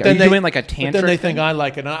 I was like, But are then you doing like a tantric But then they thing? think I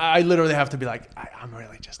like it. And I literally have to be like, I'm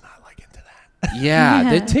really just not like into that.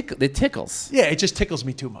 Yeah, it tickles. Yeah, it just tickles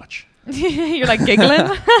me too much. You're like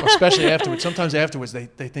giggling? Especially afterwards. Sometimes afterwards they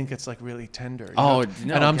think it's like really tender. You know?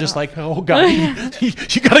 No, and I'm just like, oh God,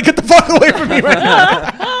 you gotta get the fuck away from me right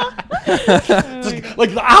now. It's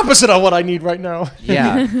like the opposite of what I need right now.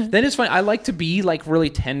 Yeah. Then it's funny. I like to be like really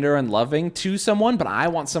tender and loving to someone, but I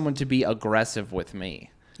want someone to be aggressive with me.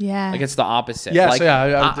 Yeah. Like it's the opposite. Yes, like,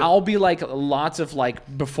 yeah. I'll be like lots of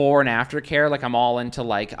like before and after care. Like I'm all into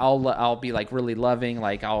like I'll be like really loving.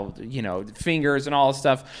 Like I'll fingers and all this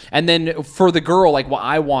stuff. And then for the girl, like what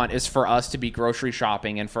I want is for us to be grocery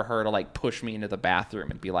shopping and for her to like push me into the bathroom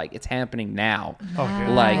and be like, it's happening now. Okay.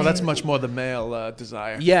 Like well, that's much more the male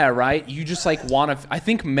desire. Yeah, right. You just like want to. I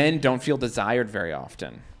think men don't feel desired very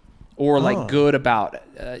often, or like good about.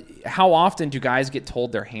 How often do guys get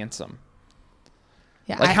told they're handsome?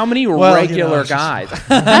 Yeah, like how many regular guys?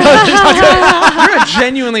 You're a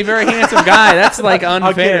genuinely very handsome guy. That's like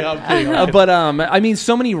unfair. I'm kidding. But I mean,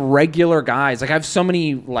 so many regular guys. Like I have so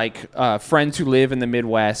many like friends who live in the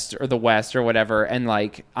Midwest or the West or whatever, and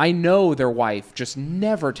like I know their wife just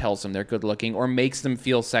never tells them they're good looking or makes them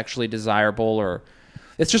feel sexually desirable, or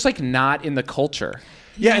it's just like not in the culture.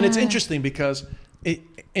 Yeah, and it's interesting because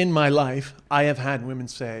in my life I have had women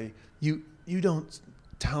say, "You don't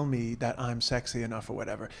tell me that I'm sexy enough or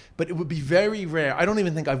whatever." But it would be very rare. I don't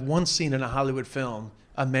even think I've once seen in a Hollywood film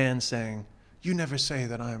a man saying, "You never say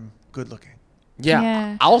that I'm good looking."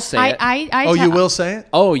 Yeah. I'll say it. You will say it?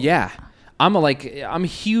 Oh yeah. I'm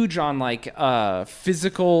huge on like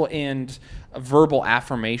physical and verbal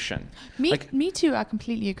affirmation. Me too. I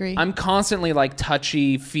completely agree. I'm constantly like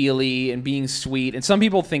touchy feely and being sweet, and some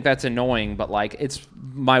people think that's annoying, but like it's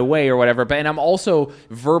my way or whatever. But and I'm also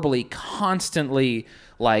verbally constantly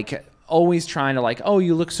like always trying to like, oh,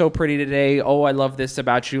 you look so pretty today, oh, I love this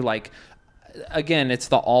about you. Like again, it's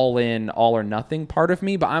the all in all or nothing part of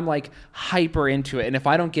me, but I'm like hyper into it, and if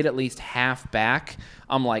I don't get at least half back,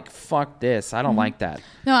 I'm like, fuck this, I don't like that.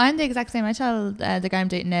 No, I'm the exact same. I tell the guy I'm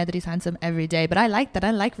dating now that he's handsome every day, but I like that.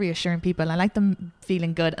 I like reassuring people. I like them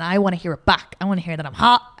feeling good, and I want to hear it back. I want to hear that I'm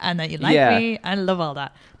hot and that you like me. I love all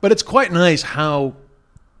that. But it's quite nice how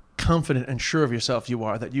confident and sure of yourself you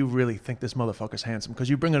are that you really think this motherfucker's handsome,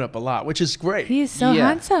 because you bring it up a lot, which is great. He is so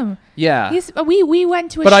handsome. Yeah. We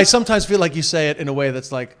went to a But I sometimes feel like you say it in a way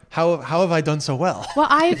that's like, how have I done so well? Well,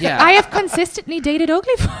 I have consistently dated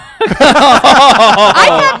ugly folk.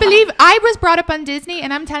 I can't believe I was brought up on Disney,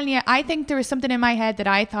 and I'm telling you, I think there was something in my head that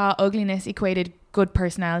I thought ugliness equated good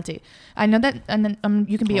personality. I know that, and then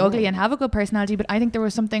you can be ugly and have a good personality, but I think there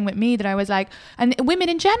was something with me that I was like, and women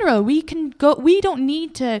in general, we don't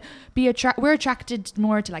need to be we're attracted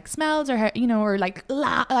more to like smells or or like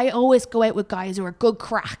I always go out with guys who are good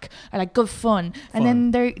crack or like good fun. And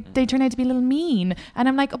then they turn out to be a little mean, and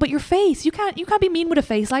I'm like, oh, but your face, you can't be mean with a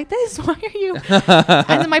face like this. Why are you?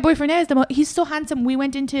 And then my boyfriend he's so handsome. We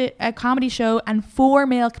went into a comedy show and 4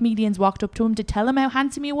 male comedians walked up to him to tell him how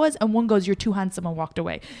handsome he was, and one goes, "You're too handsome," and walked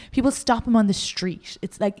away. People stop him on the street.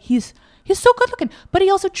 It's like he's so good looking, but he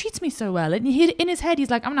also treats me so well. And in his head, he's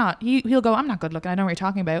like, I'm not. He'll go, I'm not good looking. I know what you're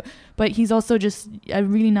talking about. But he's also just a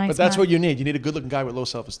really nice. But that's man. what you need. You need a good looking guy with low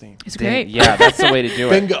self-esteem. It's great. Yeah, that's the way to do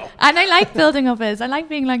it. Bingo. And I like building up his. I like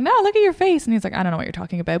being like, no, look at your face. And he's like, I don't know what you're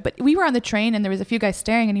talking about. But we were on the train and there was a few guys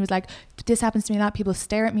staring, and he was like, this happens to me a lot. People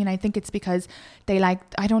stare at me, and I think it's because they like,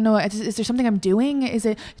 I don't know, is there something I'm doing?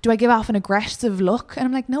 Do I give off an aggressive look? And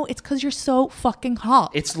I'm like, no, it's because you're so fucking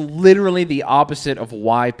hot. It's literally the opposite of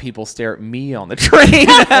why people stare at me on the train.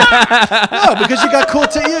 No, because you got cool.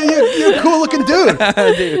 You're a cool looking dude.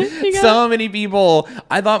 Dude, so many people.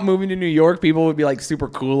 I thought moving to New York, people would be like super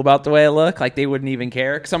cool about the way I look. Like they wouldn't even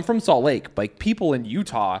care. Because I'm from Salt Lake. Like people in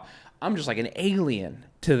Utah, I'm just like an alien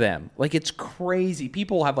to them. Like it's crazy.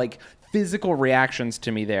 People have like physical reactions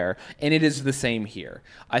to me there, and it is the same here.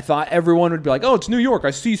 I thought everyone would be like, oh, it's New York,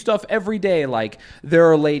 I see stuff every day. Like,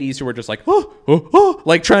 there are ladies who are just like,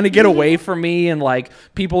 like trying to get away from me, and like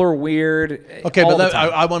people are weird. Okay, but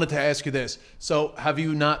I wanted to ask you this. So have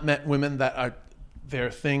you not met women that are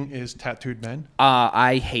their thing is tattooed men?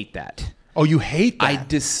 I hate that. Oh, you hate that? I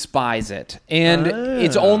despise it. And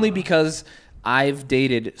it's only because I've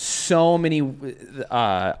dated so many,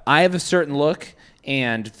 I have a certain look,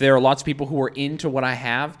 and there are lots of people who are into what I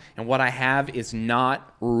have, and what I have is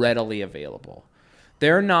not readily available.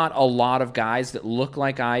 There are not a lot of guys that look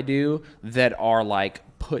like I do that are like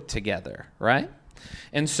put together, right?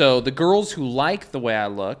 And so the girls who like the way I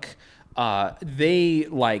look, they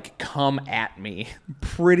like come at me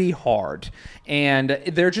pretty hard, and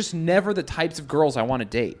they're just never the types of girls I want to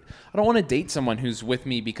date. I don't want to date someone who's with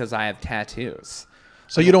me because I have tattoos.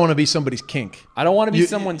 So you don't want to be somebody's kink. I don't want to be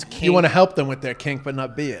someone's kink. You want to help them with their kink, but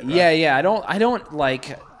not be it. Right? Yeah. I don't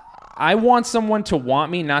like. I want someone to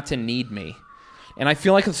want me, not to need me. And I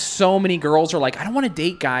feel like so many girls are like, I don't want to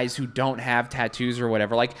date guys who don't have tattoos or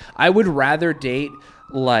whatever. Like, I would rather date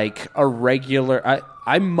like a regular.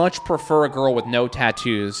 I much prefer a girl with no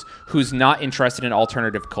tattoos who's not interested in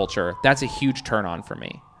alternative culture. That's a huge turn on for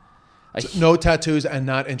me. No tattoos and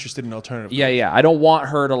not interested in alternative. Yeah. I don't want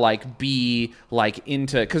her to like be like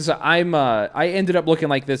into, because I ended up looking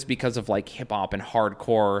like this because of like hip hop and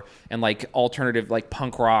hardcore and like alternative like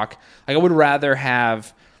punk rock. Like, I would rather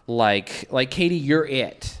have like Katie, you're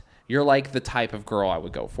it. You're like the type of girl I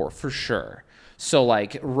would go for sure. So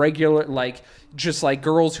like regular, like just like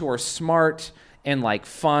girls who are smart and like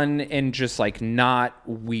fun and just like not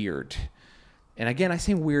weird. And again, I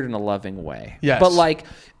say weird in a loving way. Yes. But like,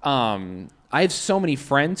 I have so many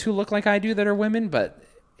friends who look like I do that are women, but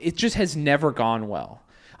it just has never gone well.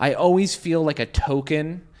 I always feel like a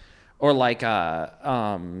token, or like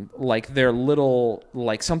their little,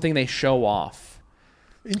 like something they show off.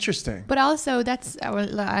 Interesting. But also, that's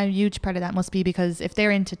a huge part of that must be because if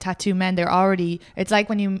they're into tattoo men, they're already, it's like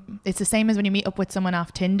it's the same as when you meet up with someone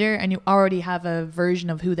off Tinder and you already have a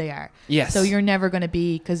version of who they are. Yes. So you're never going to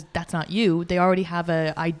be, because that's not you. They already have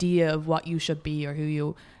an idea of what you should be or who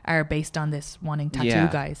you are based on this wanting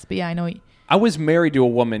tattoo guys. But yeah, I know. I was married to a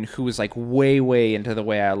woman who was like way into the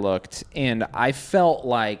way I looked. And I felt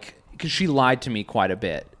like, because she lied to me quite a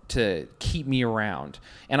bit to keep me around.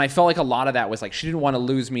 And I felt like a lot of that was like, she didn't want to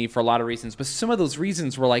lose me for a lot of reasons. But some of those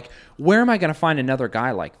reasons were like, where am I going to find another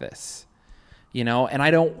guy like this? You know? And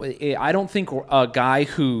I don't think a guy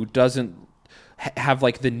who doesn't have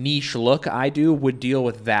like the niche look I do would deal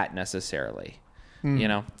with that necessarily. You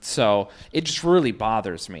know, so it just really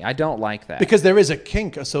bothers me. I don't like that, because there is a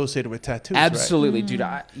kink associated with tattoos. Absolutely, right?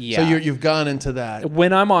 Dude. Yeah. So you've gone into that.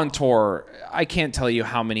 When I'm on tour, I can't tell you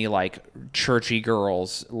how many like churchy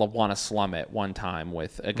girls want to slum it one time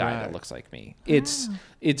with a guy that looks like me. It's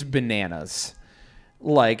bananas.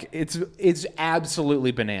 Like it's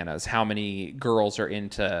absolutely bananas how many girls are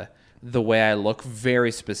into the way I look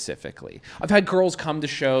very specifically. I've had girls come to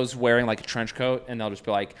shows wearing like a trench coat, and they'll just be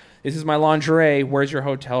like, this is my lingerie, where's your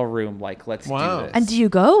hotel room? Like, let's do this. And do you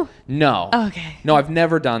go? No. Okay. No, I've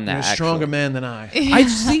never done that. You're a stronger man than I. I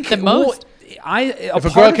just think the most. If a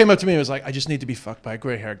girl came up to me and was like, I just need to be fucked by a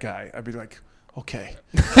gray-haired guy, I'd be like, okay.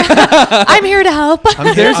 I'm here to help.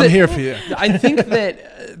 I'm here for you. I think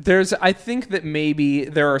that maybe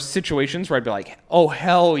there are situations where I'd be like, oh,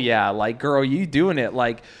 hell yeah, like, girl, you doing it.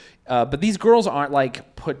 Like, but these girls aren't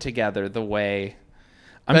like put together the way.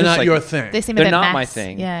 They're not like, your thing. They seem they're a bit not mess. my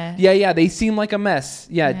thing. Yeah. They seem like a mess.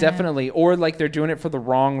 Yeah, definitely. Or like they're doing it for the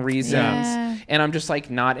wrong reasons, and I'm just like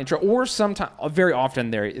not interested. Or sometimes, very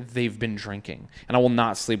often, they've been drinking, and I will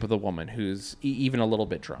not sleep with a woman who's even a little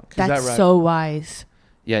bit drunk. That's so wise.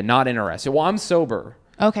 Yeah, not interested. Well, I'm sober.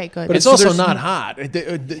 Okay, good. But it's also not hot.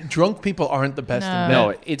 Drunk people aren't the best.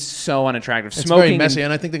 No, it's so unattractive. It's very messy,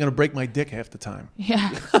 and I think they're going to break my dick half the time.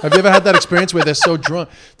 Yeah. Have you ever had that experience where they're so drunk?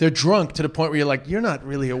 They're drunk to the point where you're like, you're not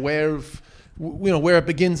really aware of, where it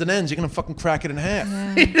begins and ends. You're going to fucking crack it in half.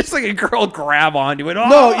 Yeah. Just like a girl grab onto it. No.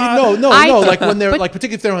 Like when they're like,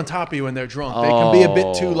 particularly if they're on top of you and they're drunk, they can be a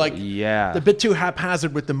bit too a bit too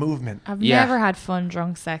haphazard with the movement. I've never had fun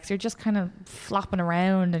drunk sex. You're just kind of flopping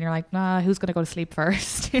around and you're like, nah, who's going to go to sleep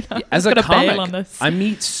first? You know, as a comic, I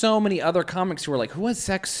meet so many other comics who are like, who has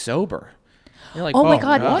sex sober? You're like, oh my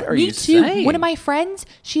God, what are me you too. saying? One of my friends,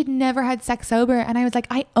 she'd never had sex sober. And I was like,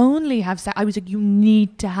 I only have sex. I was like, you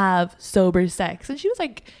need to have sober sex. And she was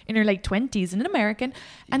like in her late 20s and an American.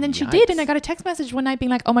 And then she did. And I got a text message one night being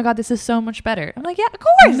like, oh my God, this is so much better. I'm like, yeah, of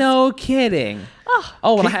course. No kidding.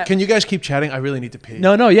 Oh, Can you guys keep chatting? I really need to pee.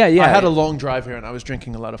 No, yeah. I had a long drive here and I was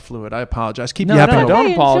drinking a lot of fluid. I apologize. Keep No, yapping. don't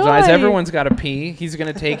Okay, apologize. enjoy. Everyone's got to pee. He's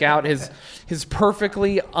gonna take out his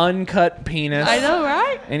perfectly uncut penis. I know,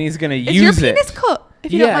 right? And he's gonna Is use your it. penis cut?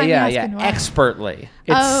 If you don't mind me yeah, asking why. expertly.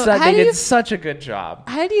 Oh, They how do did you- such a good job.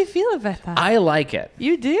 How do you feel about that? I like it.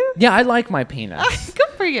 You do? Yeah, I like my penis. Good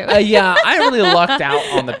for you. Yeah, I really lucked out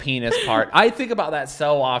on the penis part. I think about that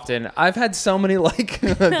so often. I've had so many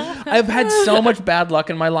I've had so much bad luck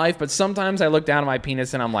in my life, but sometimes I look down at my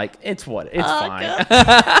penis and I'm like, it's fine.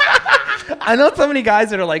 I know so many guys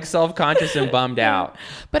that are like self-conscious and bummed out.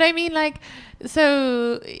 But I mean, like,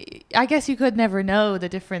 so I guess you could never know the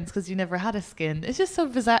difference because you never had a skin. It's just so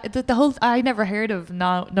bizarre. The whole I never heard of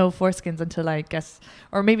no foreskins until I guess,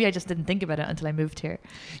 or maybe I just didn't think about it until I moved here.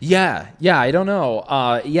 Yeah, I don't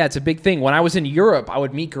know. Yeah, it's a big thing. When I was in Europe, I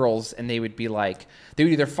would meet girls and they would be like, they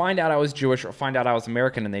would either find out I was Jewish or find out I was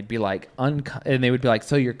American, and they'd be like, uncut, and they would be like,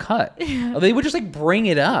 so you're cut. Yeah. Or they would just like bring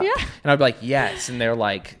it up, and I'd be like, yes, and they're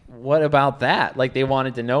like, what about that? Like they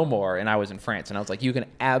wanted to know more, and I was in France, and I was like, you can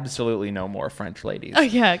absolutely know more French ladies. Oh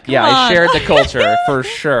yeah, come yeah, on. I shared the culture for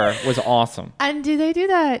sure. It was awesome. And do they do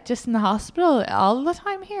that just in the hospital all the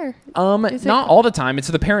time here? Not all the time. It's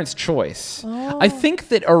the parents' choice. Oh. I think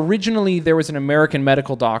that originally there was an American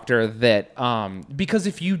medical doctor that, because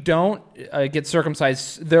if you don't get circumcised,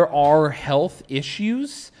 there are health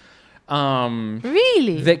issues.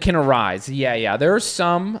 Really? That can arise. Yeah. There are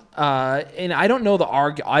some, and I don't know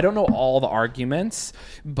I don't know all the arguments,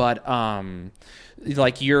 but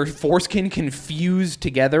like your foreskin can fuse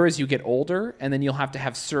together as you get older, and then you'll have to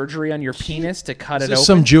have surgery on your penis to cut it open.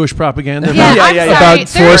 Some Jewish propaganda Yeah, about, I'm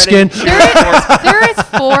sorry. foreskin. There is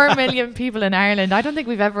 4 million people in Ireland. I don't think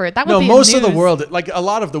we've ever. That would No, be most of the news. world, like a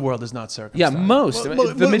lot of the world, is not circumcised. Yeah, most.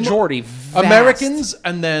 The majority. Vast. Americans,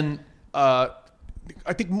 and then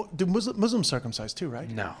I think do Muslims circumcised too, right?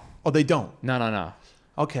 No. Oh, they don't. No.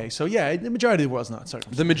 Okay, so yeah, the majority of the world's not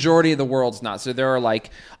circumcised. The majority of the world's not. So there are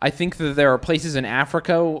I think that there are places in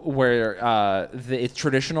Africa where it's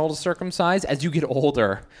traditional to circumcise. As you get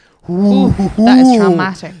older, That is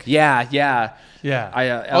traumatic. yeah.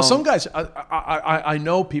 Yeah. Some guys, I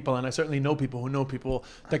know people, and I certainly know people who know people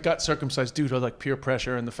that got circumcised due to like peer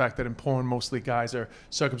pressure and the fact that in porn mostly guys are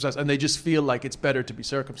circumcised, and they just feel like it's better to be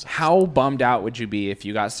circumcised. How bummed out would you be if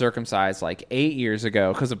you got circumcised like 8 years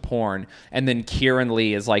ago because of porn, and then Kieran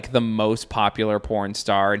Lee is like the most popular porn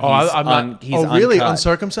star, and he's really uncut.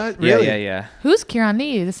 uncircumcised? Really? Yeah. Who's Kieran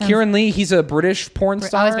Lee? This sounds, Kieran Lee, he's a British porn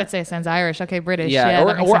star. I was about to say it sounds Irish. Okay, British. Yeah,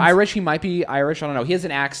 that makes or sense. Irish. He might be Irish. I don't know. He has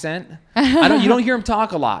an accent. You don't hear him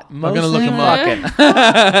talk a lot. I'm gonna look him up.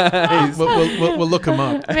 We'll look him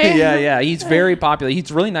up. Yeah. He's very popular. He's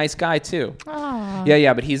a really nice guy too. Aw.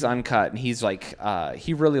 Yeah. But he's uncut, and he's like,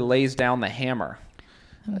 he really lays down the hammer.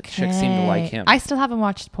 Chicks seem to like him. I still haven't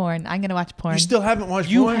watched porn. I'm gonna watch porn. You still haven't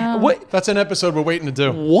watched porn? What? That's an episode we're waiting to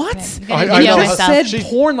do. What? Yeah, I I know. just said She-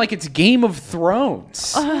 porn like it's Game of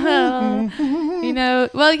Thrones. You know.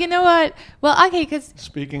 Well, you know what? Well, okay, because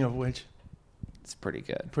Speaking of which, It's pretty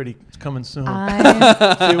good. it's coming soon.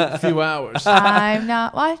 I'm few hours. I'm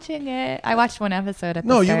not watching it. I watched one episode at the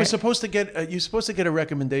No, start. you were supposed to get a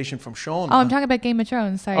recommendation from Shauna. Oh, I'm talking about Game of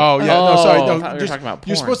Thrones. Sorry. Oh, yeah. Oh, No, sorry. I No, thought we were talking about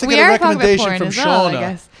You're porn. supposed to We get a are talking about recommendation porn from as well, I Shauna.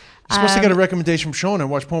 guess. You're supposed to get a recommendation from Shauna and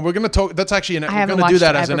watch porn. We're going to talk. That's actually we're haven't going to do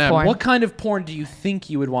that watched as an ever app. porn. What kind of porn do you think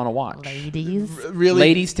you would want to watch? Ladies. Really?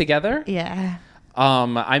 Ladies together? Yeah.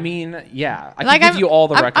 I mean, yeah. I Like, can give you all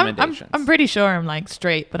the I'm recommendations. I'm pretty sure I'm like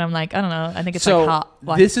straight, but I'm like, I don't know. I think it's so like hot.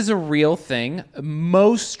 What? this is a real thing.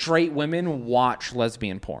 Most straight women watch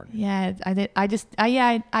lesbian porn. Yeah, I did.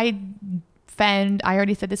 I found. I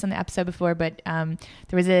already said this on the episode before, but there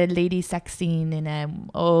was a lady sex scene in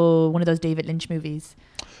one of those David Lynch movies.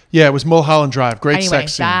 Yeah, it was Mulholland Drive. Great Anyway,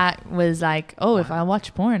 sex scene. that was like, if I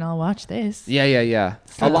watch porn, I'll watch this. Yeah.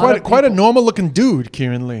 Quite a normal looking dude,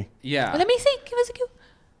 Kieran Lee. Yeah. Well, let me see. Give us a cue.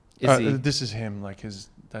 Is he? This is him.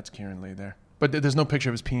 That's Kieran Lee there. But there's no picture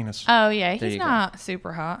of his penis. Oh yeah, There he's you go. not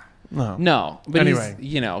super hot. No. But Anyway.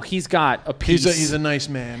 he's got a piece. He's a nice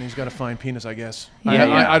man. He's got a fine penis, I guess.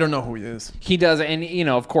 Yeah. I don't know who he is. He does, and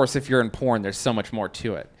of course, if you're in porn, there's so much more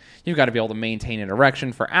to it. You've got to be able to maintain an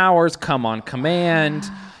erection for hours, come on command,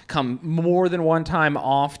 come more than one time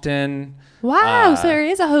often. Wow, so there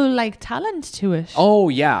is a whole like talent to it. Oh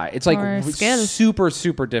yeah, it's like Or skill.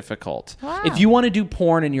 super difficult. Wow. If you want to do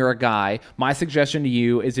porn and you're a guy, my suggestion to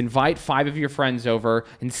you is invite 5 of your friends over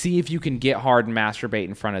and see if you can get hard and masturbate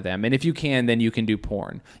in front of them. And if you can, then you can do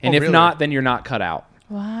porn. And if really? not, then you're not cut out.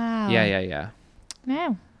 Wow. Yeah.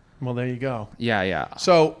 No. Well, there you go. Yeah.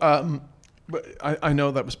 So, but I know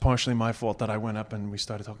that was partially my fault that I went up and we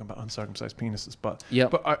started talking about uncircumcised penises. But Yep.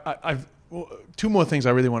 but two more things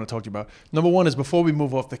I really want to talk to you about. Number one is, before we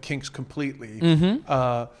move off the kinks completely,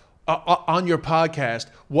 on your podcast,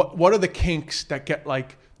 what are the kinks that get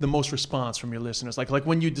like the most response from your listeners? Like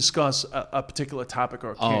when you discuss a particular topic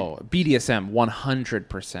or a kink. Oh, BDSM,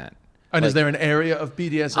 100%. And is there an area of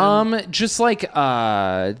BDSM? Just like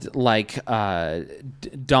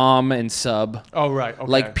dom and sub. Oh, right. Okay.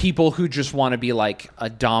 Like people who just want to be like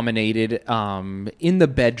dominated in the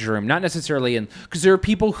bedroom, not necessarily because there are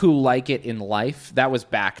people who like it in life. That was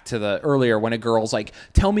back to the earlier when a girl's like,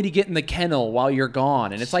 tell me to get in the kennel while you're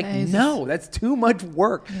gone. And it's like, no, that's too much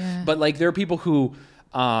work. Yeah. But like there are people who,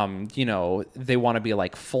 they want to be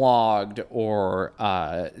like flogged or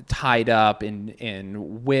tied up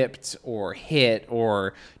and whipped or hit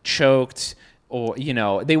or choked, or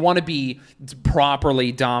they want to be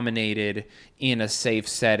properly dominated in a safe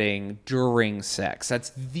setting during sex. That's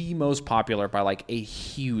the most popular by like a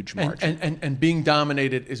huge margin. And being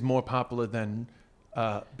dominated is more popular than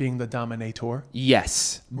being the dominator?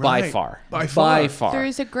 Yes, right. By far.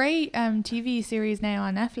 There's a great TV series now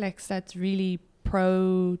on Netflix that's really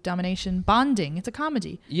pro domination, Bonding. It's a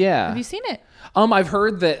comedy. Yeah. Have you seen it? I've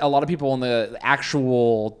heard that a lot of people in the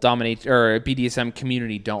actual dominate or BDSM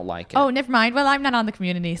community don't like it. Oh, never mind. Well, I'm not on the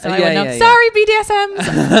community, so I Yeah, would know. yeah, yeah. Sorry,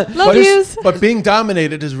 BDSMs. Love yous. But being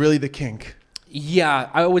dominated is really the kink. Yeah,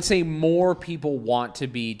 I would say more people want to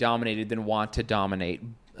be dominated than want to dominate.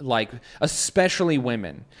 Like, especially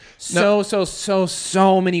women. So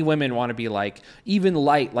many women want to be like, even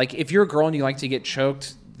light. Like, if you're a girl and you like to get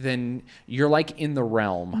choked, then you're like in the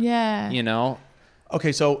realm. Yeah.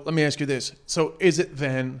 Okay, so let me ask you this. So is it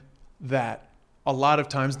then that a lot of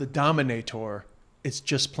times the dominator is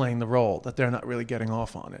just playing the role, that they're not really getting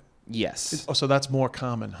off on it? Yes. So that's more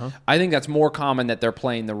common, huh? I think that's more common, that they're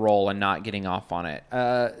playing the role and not getting off on it.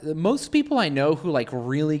 Most people I know who like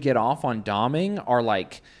really get off on doming are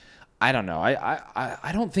like, I don't know.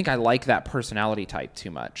 I don't think I like that personality type too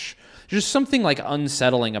much. There's something like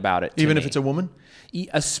unsettling about it. Even if it's a woman?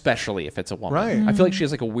 Especially if it's a woman. Right. I feel like she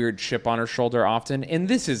has like a weird chip on her shoulder often. And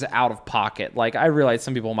this is out of pocket. Like, I realize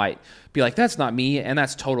some people might be like, that's not me. And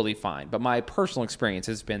that's totally fine. But my personal experience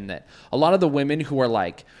has been that a lot of the women who are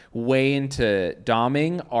like way into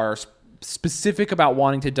doming are specific about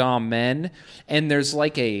wanting to dom men. And there's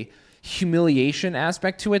like a humiliation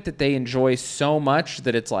aspect to it that they enjoy so much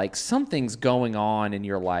that it's like something's going on in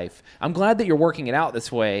your life. I'm glad that you're working it out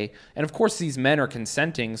this way, and of course these men are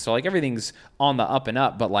consenting, so like everything's on the up and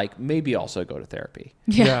up, but like maybe also go to therapy.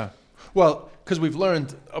 Yeah. Well, because we've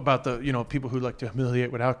learned about the people who like to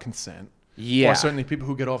humiliate without consent. Yeah. Or certainly people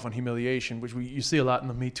who get off on humiliation, which you see a lot in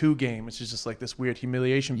the Me Too game, which is just like this weird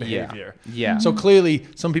humiliation behavior. Yeah. So clearly,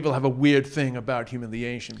 some people have a weird thing about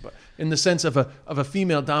humiliation, but in the sense of a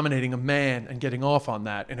female dominating a man and getting off on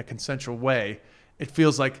that in a consensual way, it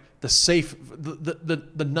feels like the safe,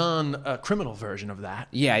 the non-criminal version of that.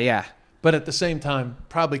 Yeah. But at the same time,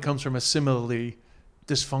 probably comes from a similarly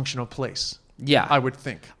dysfunctional place. Yeah. I would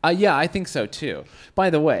think. Yeah, I think so too.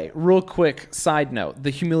 By the way, real quick side note,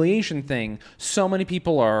 the humiliation thing, so many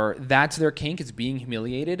people that's their kink, is being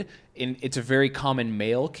humiliated. And it's a very common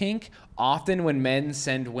male kink. Often when men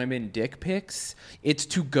send women dick pics, it's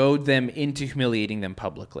to goad them into humiliating them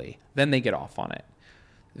publicly. Then they get off on it.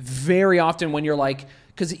 Very often when you're like,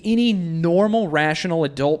 because any normal, rational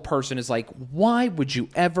adult person is like, why would you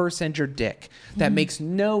ever send your dick? That makes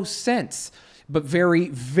no sense. But very,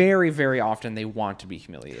 very, very often they want to be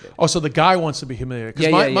humiliated. Oh, so the guy wants to be humiliated.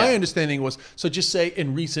 Because my understanding was, so just say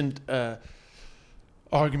in recent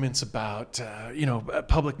arguments about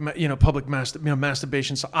public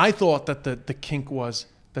masturbation. So I thought that the kink was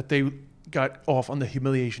that they got off on the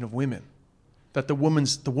humiliation of women. That the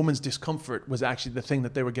woman's discomfort was actually the thing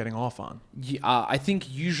that they were getting off on. I think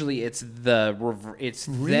usually it's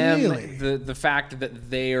really? them, the fact that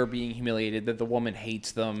they are being humiliated, that the woman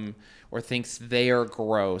hates them or thinks they are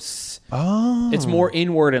gross. Oh. It's more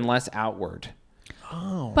inward and less outward.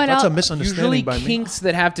 Oh, but that's a misunderstanding usually by me. Kinks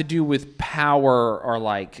that have to do with power are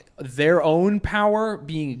like their own power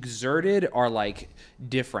being exerted are like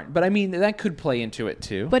different. But I mean, that could play into it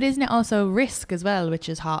too. But isn't it also risk as well, which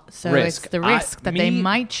is hot? So risk. It's the risk that they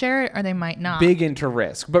might share it or they might not. Big into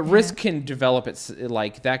risk. But risk can develop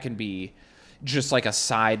like that can be just like a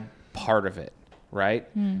side part of it, right?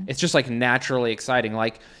 It's just like naturally exciting.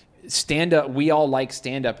 Like stand up, we all like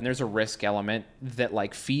stand up, and there's a risk element that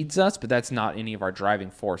like feeds us, but that's not any of our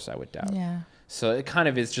driving force, I would doubt. Yeah. So it kind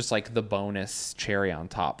of is just like the bonus cherry on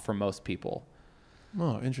top for most people.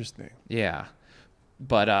 Oh, interesting. Yeah.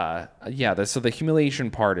 But so the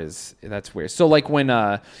humiliation part that's weird. So like when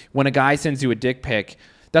a guy sends you a dick pic,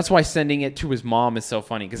 That's why sending it to his mom is so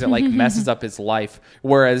funny because it like messes up his life.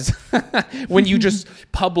 Whereas when you just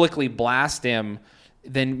publicly blast him,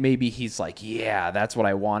 then maybe he's like, yeah, that's what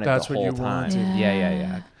I wanted the whole time.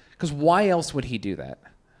 Yeah. Because why else would he do that?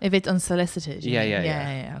 If it's unsolicited.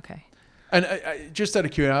 Yeah. Okay. And I, just out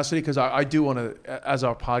of curiosity, because I do want to, as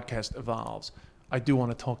our podcast evolves, I do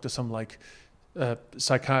want to talk to some like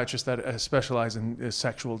psychiatrists that specialize in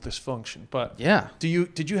sexual dysfunction. But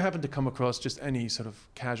did you happen to come across just any sort of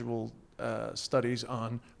casual studies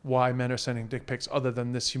on why men are sending dick pics other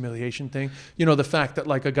than this humiliation thing? You know, the fact that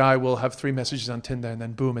like a guy will have 3 messages on Tinder and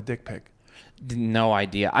then boom, a dick pic. No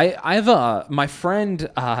idea. I have my friend,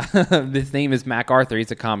 his name is Mac Arthur.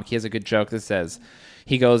 He's a comic. He has a good joke that says,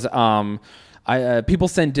 he goes, people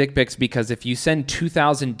send dick pics because if you send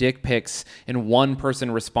 2,000 dick pics and one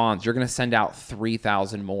person responds, you're going to send out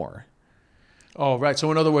 3,000 more. Oh, right. So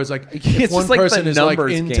in other words, like if one person is like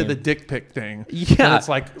into the dick pic thing, then it's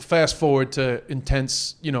like fast forward to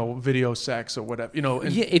intense, you know, video sex or whatever, you know.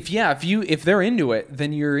 If they're into it,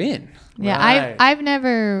 then you're in. Yeah, right. I've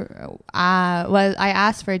never. Well, I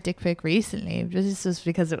asked for a dick pic recently, just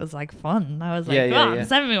because it was like fun. I was like,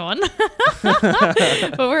 send me one.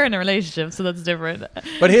 But we're in a relationship, so that's different.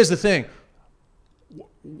 But here's the thing.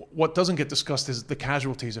 What doesn't get discussed is the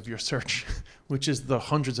casualties of your search, which is the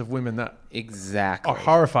hundreds of women that are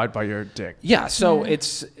horrified by your dick. Yeah, so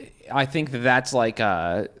I think that's like,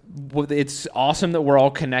 it's awesome that we're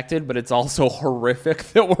all connected, but it's also horrific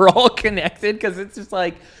that we're all connected because it's just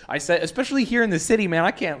like I said, especially here in the city, man,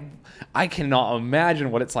 I cannot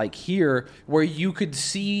imagine what it's like here where you could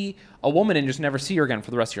see a woman and just never see her again for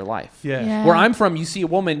the rest of your life. Yeah. Where I'm from, you see a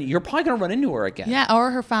woman, you're probably going to run into her again. Yeah, or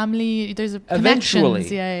her family. There's eventually.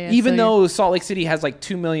 Yeah. Even though Salt Lake City has like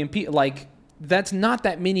 2 million people, like that's not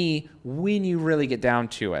that many when you really get down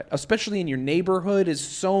to it. Especially in your neighborhood is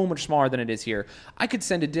so much smaller than it is here. I could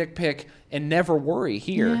send a dick pic and never worry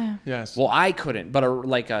here. Yeah. Yes. Well, I couldn't, but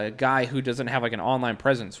a guy who doesn't have like an online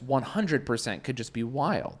presence, 100% could just be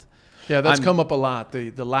wild. Yeah, that's come up a lot,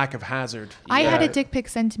 the lack of hazard. I had a dick pic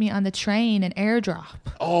sent to me on the train, an airdrop.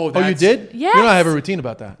 Oh, you did? Yes. You know I have a routine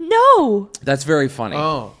about that. No. That's very funny.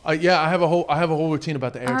 Oh, yeah, I have a whole routine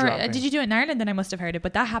about the airdrop. All right. Did you do it in Ireland? Then I must have heard it,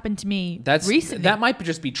 but that happened to me recently. That might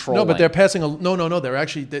just be trolling. No, but they're passing no.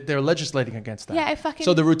 They're legislating against that. Yeah,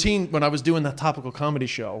 So the routine, when I was doing that topical comedy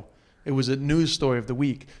show, it was a news story of the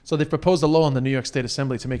week. So they proposed a law in the New York State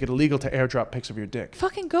Assembly to make it illegal to airdrop pics of your dick.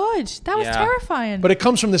 Fucking good. That was terrifying. But it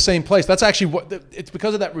comes from the same place. That's actually it's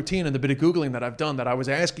because of that routine and the bit of Googling that I've done that I was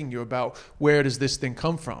asking you about where does this thing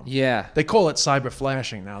come from? Yeah. They call it cyber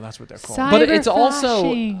flashing now. That's what they're called. But it's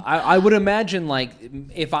also, I would imagine like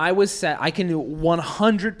if I was set, I can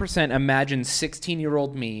 100% imagine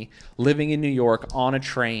 16-year-old me living in New York on a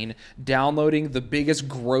train, downloading the biggest,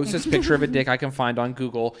 grossest picture of a dick I can find on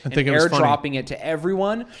Google and airdropping it to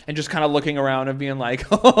everyone and just kind of looking around and being like,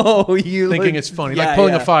 oh, you thinking it's funny. Like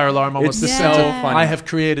pulling a fire alarm almost. It's so funny. I have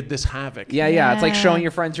created this havoc. Yeah. It's like showing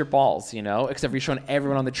your friends your balls, you know, except for you're showing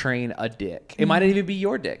everyone on the train a dick. It might not even be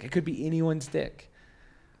your dick. It could be anyone's dick.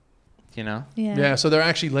 You know? Yeah, so they're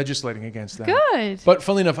actually legislating against that. Good. But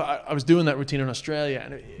funnily enough, I was doing that routine in Australia,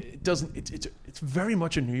 and it's very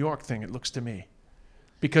much a New York thing, it looks to me.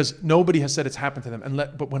 Because nobody has said it's happened to them.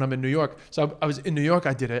 But when I'm in New York, so I was in New York,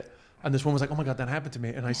 I did it, and this woman was like, oh my God, that happened to me.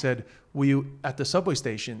 And I said, were you at the subway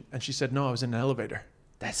station? And she said, no, I was in an elevator.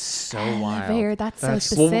 That's so wild. That's so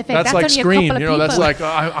specific. That's like only Scream, a couple of people. That's like,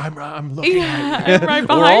 I'm looking at you. I'm right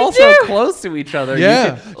behind We're all you. so close to each other.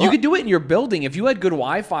 Yeah. You could do it in your building. If you had good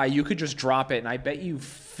Wi-Fi, you could just drop it, and I bet you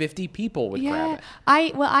 50 people would grab it.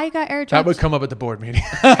 I got airdropped. That would come up at the board meeting.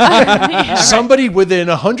 Somebody within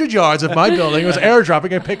 100 yards of my building was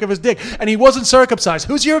airdropping a pic of his dick, and he wasn't circumcised.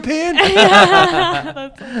 Who's European?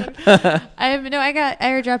 I got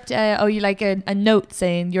airdropped. You like a note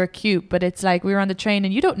saying you're cute, but it's like we were on the train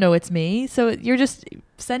and you don't know it's me, so you're just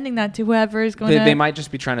sending that to whoever is going. They might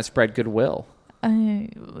just be trying to spread goodwill.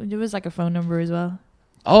 There was like a phone number as well.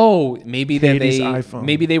 Oh, maybe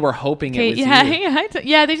iPhone. they were hoping it was you.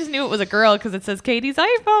 Yeah, they just knew it was a girl because it says Katie's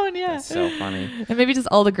iPhone. Yeah, that's so funny. And maybe just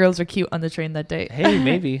all the girls were cute on the train that day. Hey,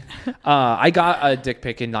 maybe. I got a dick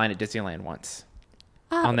pic in line at Disneyland once.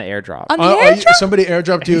 On the airdrop. On the airdrop? Somebody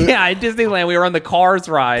airdropped you? Yeah, at Disneyland. We were on the Cars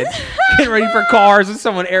ride. Getting ready for Cars, and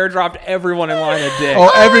someone airdropped everyone in line a dick.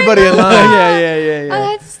 Oh, everybody in line. Yeah.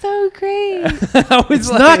 Oh, that's so great.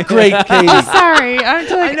 It's not great, Katie. Oh, sorry.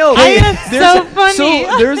 I know. That's so funny.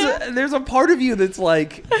 So there's a part of you that's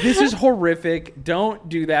like, this is horrific. Don't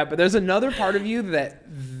do that. But there's another part of you that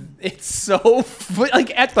It's so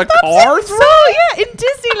like at the cars. So yeah, in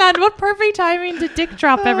Disneyland, what perfect timing to dick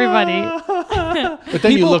drop everybody. But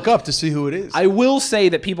then you look up to see who it is. I will say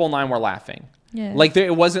that people in line were laughing. Yeah. Like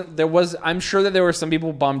there was. I'm sure that there were some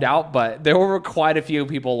people bummed out, but there were quite a few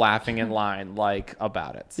people laughing in line, like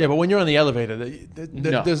about it. Yeah, but when you're on the elevator,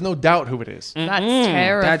 there's no doubt who it is. That's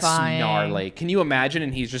terrifying. That's gnarly. Can you imagine?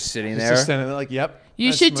 And he's just sitting He's there. just standing there like, yep.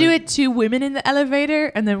 You should do it to women in the elevator,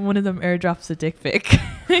 and then one of them airdrops a dick pic.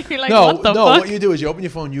 You're like, what the fuck? What you do is you open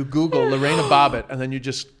your phone, you Google Lorena Bobbitt, and then you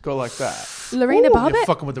just go like that. Lorena Bobbitt? You're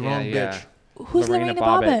fucking with the wrong bitch. Who's Lorena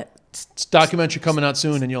Bobbitt? It's documentary coming out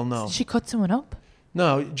soon, and you'll know. She cut someone up?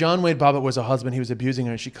 No, John Wayne Bobbitt was a husband. He was abusing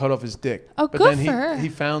her, and she cut off his dick. Oh, but good then for her. He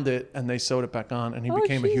found it, and they sewed it back on, and he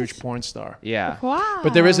became a huge porn star. Yeah. Wow.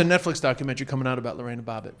 But there is a Netflix documentary coming out about Lorena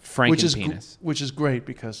Bobbitt, Frankenpenis. which is great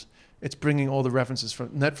because it's bringing all the references from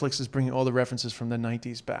Netflix is bringing all the references from the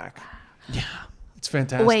 90s back. Yeah. It's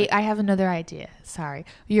fantastic. Wait, I have another idea. Sorry.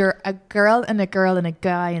 You're a girl and a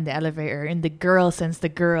guy in the elevator, and the girl sends the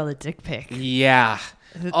girl a dick pic. Yeah.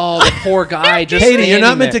 Oh, the poor guy. Just Katie, you're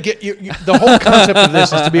not meant to get... the whole concept of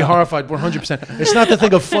this is to be horrified 100%. It's not to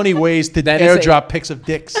think of funny ways to airdrop pics of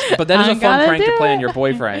dicks. But that is a fun prank to play on your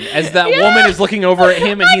boyfriend. As that woman is looking over at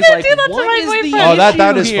him and he's like, what is the issue Oh,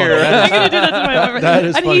 that is funny. I'm going to do that to my boyfriend. That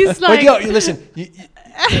is and funny. he's like... But listen...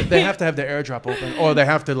 they have to have their airdrop open, or they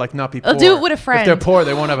have to like not be poor. I'll do it with a friend. If they're poor,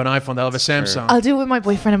 they won't have an iPhone. They'll have a Samsung. I'll do it with my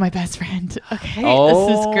boyfriend and my best friend. Okay, Oh.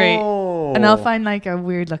 this is great. And I'll find like a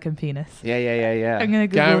weird looking penis. Yeah. I'm gonna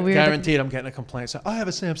Google weird. Guaranteed, I'm getting a complaint. So I have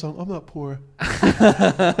a Samsung. I'm not poor.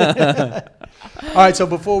 All right. So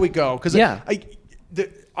before we go, because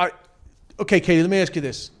okay, Katie, let me ask you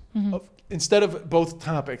this: instead of both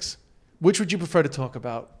topics, which would you prefer to talk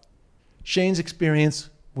about? Shayne's experience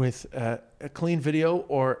with a clean video,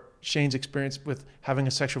 or Shayne's experience with having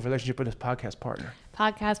a sexual relationship with his podcast partner?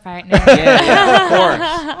 Podcast partner.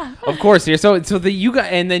 Yeah, of course. So you guys,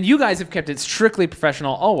 and then you guys have kept it strictly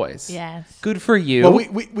professional always. Yes. Good for you. Well,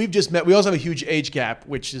 we've just met. We also have a huge age gap,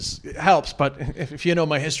 which helps. But if you know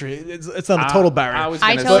my history, it's not a total barrier.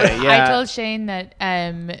 I told Shayne that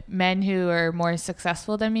men who are more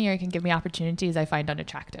successful than me or can give me opportunities, I find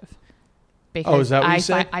unattractive. Because is that what you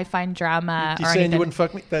said? I find drama. You or saying anything. you wouldn't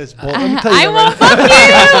fuck me? That is bull. Let me tell you I won't fuck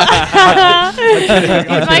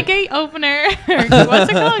you. He's my gate opener.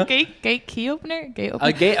 What's it called? Gate key opener? Gate opener.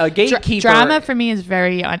 A gatekeeper. Drama for me is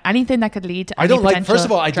very anything that could lead to. I don't like. First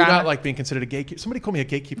of all, I drama. do not like being considered a gatekeeper. Somebody called me a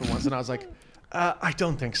gatekeeper once, and I was like, I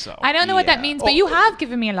don't think so. I don't know what that means, but you have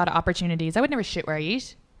given me a lot of opportunities. I would never shit where I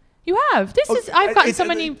eat. You have. I've gotten so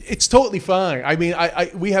many. It's totally fine. I mean,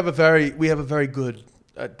 we have a very good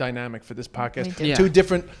dynamic for this podcast. Yeah. Two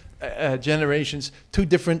different generations, two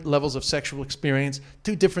different levels of sexual experience,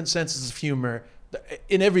 two different senses of humor.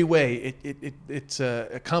 In every way,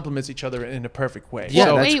 it complements each other in a perfect way. Yeah,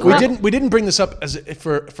 so that's we didn't bring this up as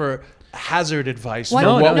for hazard advice for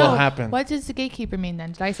what will happen. What does the gatekeeper mean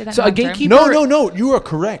then? Did I say that? So a gatekeeper? No, you are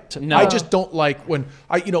correct. No. I just don't like when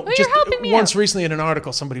you're helping me once out. recently in an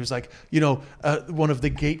article somebody was like, one of the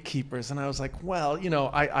gatekeepers, and I was like, well,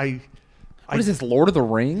 What is this, Lord of the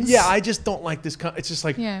Rings? Yeah, I just don't like this. It's just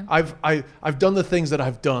like I've done the things that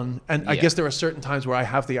I've done, and I guess there are certain times where I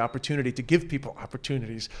have the opportunity to give people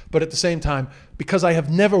opportunities, but at the same time, because I have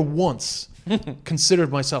never once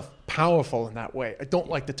considered myself powerful in that way, I don't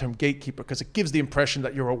like the term gatekeeper because it gives the impression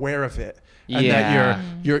that you're aware of it and that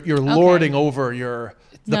you're lording over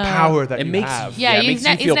the power that you have. He's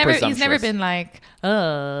never been like,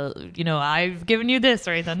 I've given you this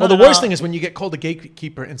or anything. Well, the worst thing is when you get called a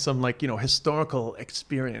gatekeeper in some historical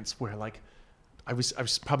experience where I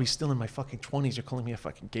was probably still in my fucking 20s. You're calling me a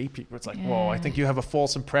fucking gatekeeper. It's like, whoa, I think you have a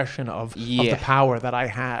false impression of the power that I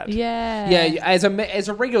had. Yeah. As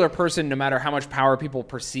a regular person, no matter how much power people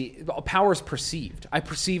perceive, power is perceived. I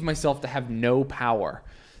perceive myself to have no power.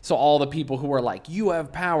 So all the people who are like, you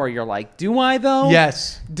have power, you're like, do I though?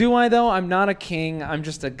 Yes. Do I though? I'm not a king. I'm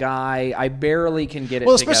just a guy. I barely can get it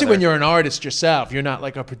Well, especially together. when you're an artist yourself. You're not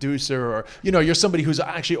like a producer or, you're somebody who's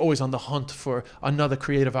actually always on the hunt for another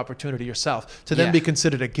creative opportunity yourself. To then be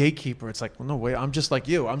considered a gatekeeper, it's like, well, no way, I'm just like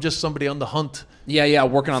you. I'm just somebody on the hunt.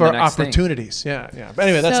 Working on for the next opportunities. Thing. Yeah. But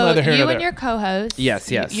anyway, that's neither here nor there. You and your co-host. Yes.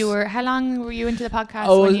 You were, how long were you into the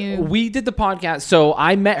podcast? We did the podcast. So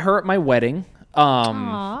I met her at my wedding. When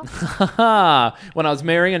I was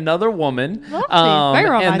marrying another woman. Very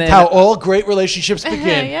romantic. And then how all great relationships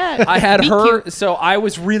begin. I had her, so I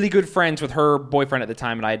was really good friends with her boyfriend at the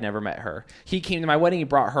time, and I had never met her. He came to my wedding. He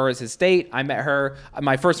brought her as his date. I met her.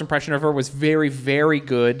 My first impression of her was very, very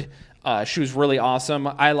good. She was really awesome.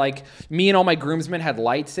 Me and all my groomsmen had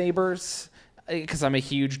lightsabers. because I'm a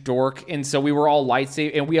huge dork, and so we were all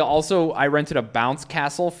lightsaber, and I rented a bounce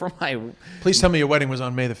castle for my. Please tell me your wedding was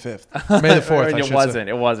on May the 5th, May the 4th.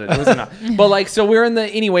 It wasn't. Not. But like, so we're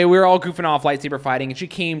we were all goofing off lightsaber fighting, and she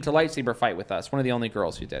came to lightsaber fight with us. One of the only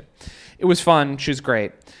girls who did. It was fun. She was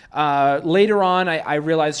great. Later on, I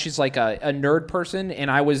realized she's like a nerd person, and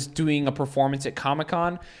I was doing a performance at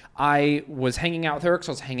Comic-Con. I was hanging out with her because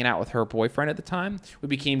I was hanging out with her boyfriend at the time. We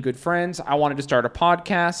became good friends. I wanted to start a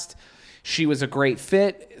podcast. She was a great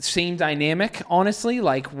fit. Same dynamic, honestly.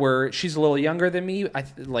 Like, where she's a little younger than me,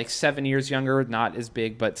 like 7 years younger, not as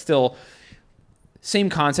big, but still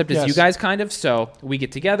same concept as you guys, kind of. So we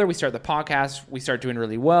get together, we start the podcast, we start doing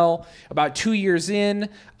really well. About 2 years in,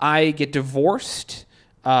 I get divorced,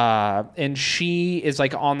 and she is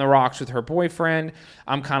like on the rocks with her boyfriend.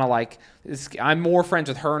 I'm kind of like, I'm more friends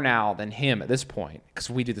with her now than him at this point,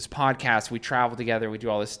 because we do this podcast, we travel together, we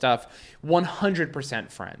do all this stuff.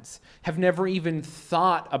 100% friends. Have never even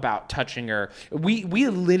thought about touching her. We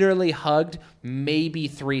literally hugged maybe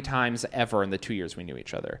 3 times ever in the 2 years we knew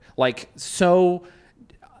each other. Like, so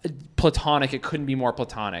platonic, it couldn't be more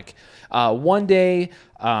platonic. One day,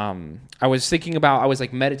 I was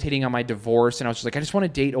like meditating on my divorce, and I was just like, I just want to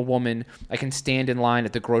date a woman I can stand in line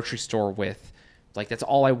at the grocery store with. Like, that's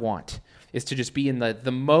all I want, is to just be in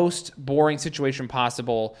the most boring situation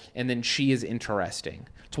possible, and then she is interesting.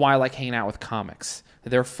 It's why I like hanging out with comics.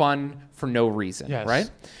 They're fun for no reason, right?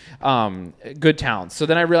 Good talents. So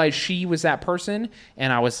then I realized she was that person,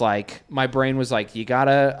 and I was like, my brain was like, you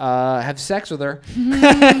gotta have sex with her.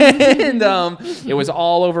 And it was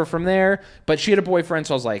all over from there. But she had a boyfriend,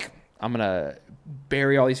 so I was like, I'm gonna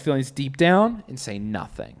bury all these feelings deep down and say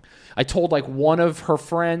nothing. I told like one of her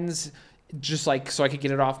friends, just like so I could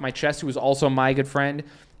get it off my chest, who was also my good friend.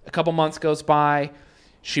 A couple months goes by,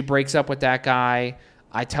 she breaks up with that guy.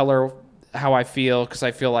 I tell her how I feel, because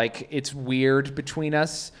I feel like it's weird between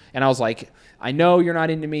us. And I was like, I know you're not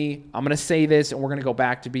into me. I'm going to say this, and we're going to go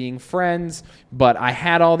back to being friends. But I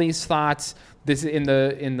had all these thoughts. This in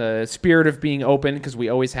the spirit of being open, because we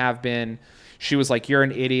always have been. She was like, you're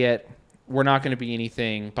an idiot. We're not going to be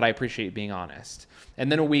anything, but I appreciate being honest. And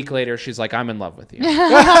then a week later, she's like, I'm in love with you. Well,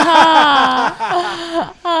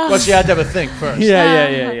 she had to have a think first.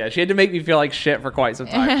 Yeah. She had to make me feel like shit for quite some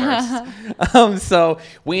time first. So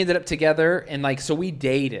we ended up together, and like, so we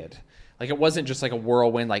dated. Like, it wasn't just like a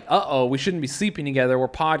whirlwind, like, we shouldn't be sleeping together. We're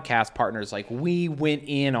podcast partners. Like, we went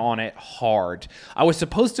in on it hard. I was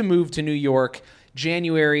supposed to move to New York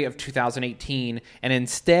January of 2018, and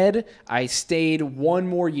instead I stayed one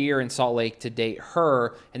more year in Salt Lake to date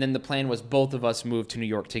her, and then the plan was both of us move to New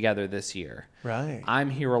York together this year. Right. I'm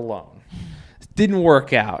here alone. Didn't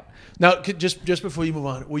work out. Now, just before you move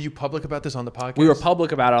on, were you public about this on the podcast? We were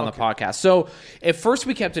public about it on the podcast. So at first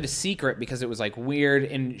we kept it a secret because it was like weird,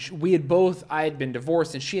 and I had been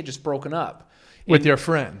divorced, and she had just broken up. With your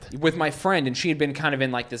friend? With my friend, and she had been kind of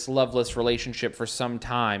in like this loveless relationship for some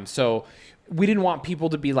time. So we didn't want people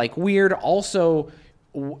to be like weird. Also,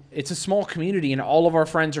 it's a small community, and all of our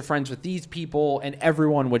friends are friends with these people, and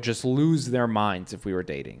everyone would just lose their minds if we were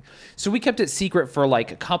dating. So we kept it secret for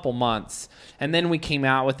like a couple months, and then we came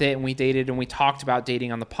out with it, and we dated, and we talked about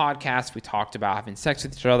dating on the podcast. We talked about having sex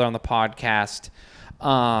with each other on the podcast.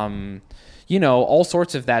 All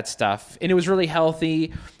sorts of that stuff. And it was really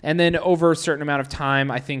healthy. And then over a certain amount of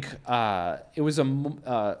time, I think it was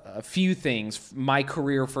a few things. My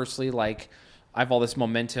career, firstly, like, I have all this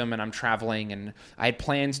momentum, and I'm traveling, and I had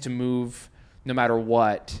plans to move no matter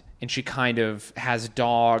what. And she kind of has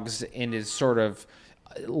dogs and is sort of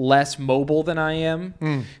less mobile than I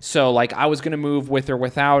am. So like, I was going to move with or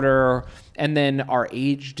without her. And then our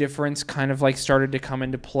age difference kind of like started to come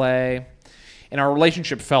into play, and our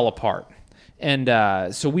relationship fell apart.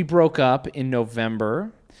 And so we broke up in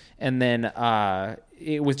November, and then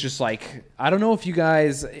it was just like, I don't know if you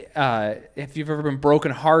guys, if you've ever been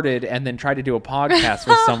brokenhearted and then tried to do a podcast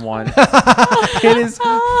with someone. It is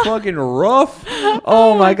fucking rough.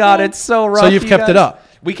 Oh my God, it's so rough. So you've kept it up.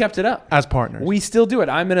 We kept it up. As partners. We still do it.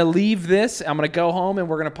 I'm going to leave this. I'm going to go home, and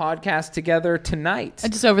we're going to podcast together tonight.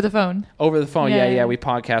 Just over the phone. Over the phone. Yeah. We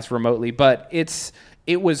podcast remotely, but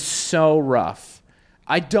it was so rough.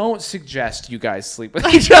 I don't suggest you guys sleep with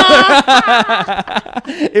each other.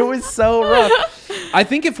 It was so rough. I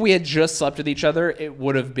think if we had just slept with each other, it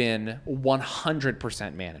would have been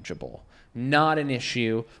 100% manageable. Not an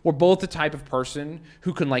issue. We're both the type of person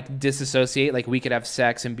who can like disassociate. Like, we could have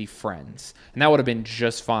sex and be friends, and that would have been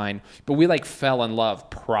just fine. But we like fell in love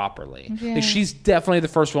properly. Yeah. Like, she's definitely the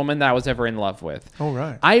first woman that I was ever in love with. Oh,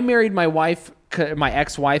 right. I married my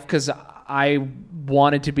ex-wife, because I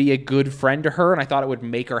wanted to be a good friend to her, and I thought it would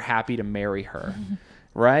make her happy to marry her.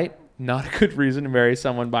 Right? Not a good reason to marry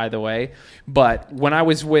someone, by the way. But when I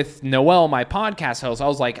was with Noelle, my podcast host, I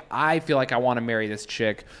was like, I feel like I want to marry this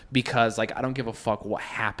chick because like I don't give a fuck what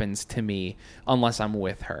happens to me unless I'm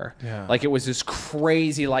with her. Yeah. Like it was this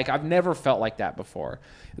crazy, like I've never felt like that before.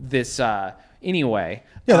 This anyway.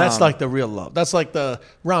 Yeah, that's like the real love. That's like the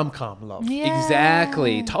rom-com love. Yeah.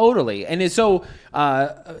 Exactly, totally. And it's so,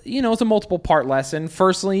 it's a multiple part lesson.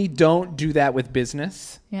 Firstly, don't do that with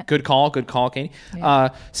business. Yeah. Good call, Katie. Yeah.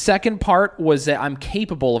 Second part was that I'm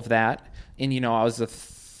capable of that. And, I was a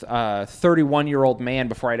 31-year-old man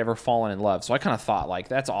before I'd ever fallen in love. So I kind of thought, like,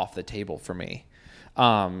 that's off the table for me.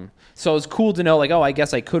 So it was cool to know, like, oh, I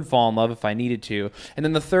guess I could fall in love if I needed to. And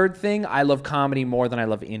then the third thing, I love comedy more than I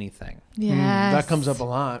love anything. Yes. That comes up a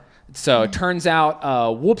lot. So it turns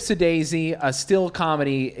out, whoops-a-daisy, a still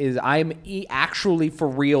comedy is I'm actually for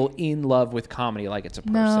real in love with comedy like it's a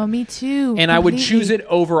person. No, me too. And I would choose it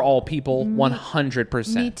over all people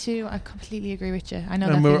 100%. Me too. I completely agree with you. I know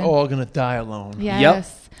that And we're feeling. all going to die alone. Yes.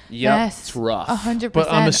 Yep. Yes. It's rough. 100%. But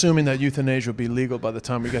I'm assuming that euthanasia will be legal by the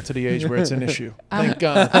time we get to the age where it's an issue. Thank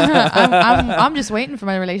God. I'm just waiting for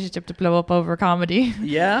my relationship to blow up over comedy.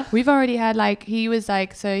 Yeah? We've already had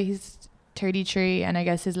so he's 33 and I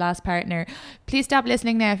guess his last partner, please stop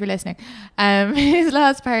listening now if you're listening. His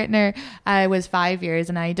last partner was 5 years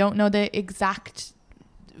and I don't know the exact,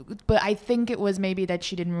 but I think it was maybe that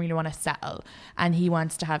she didn't really want to settle and he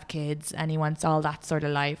wants to have kids and he wants all that sort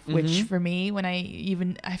of life, which for me,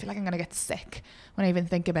 I feel like I'm going to get sick when I even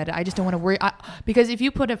think about it. I just don't want to worry because if you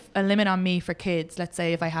put a limit on me for kids, let's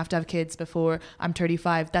say if I have to have kids before I'm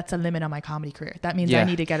 35, that's a limit on my comedy career. That means I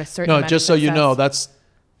need to get a certain amount just of so you success. know,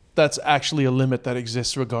 that's actually a limit that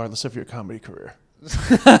exists regardless of your comedy career.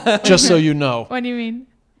 Just so you know. What do you mean?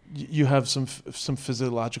 You have some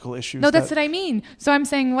physiological issues. No, that's what I mean. So I'm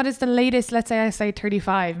saying, what is the latest? Let's say I say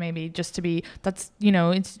 35, maybe just to be. It's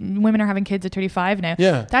women are having kids at 35 now.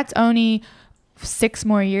 Yeah, that's only 6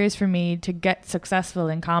 more years for me to get successful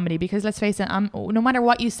in comedy. Because let's face it, no matter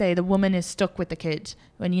what you say, the woman is stuck with the kid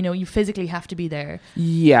when you physically have to be there.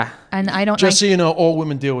 Yeah, and I don't. Just so you know, all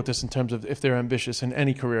women deal with this in terms of if they're ambitious in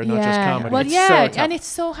any career, not just comedy. Well, it's and it's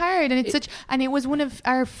so hard, and and it was one of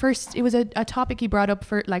our first. It was a topic he brought up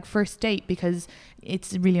for like first date because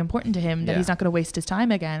it's really important to him that he's not going to waste his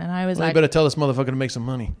time again. And I was you better tell this motherfucker to make some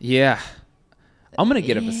money. Yeah, I'm gonna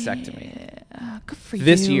get a vasectomy. Good for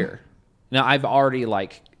this you. year. Now I've already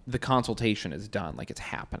the consultation is done, it's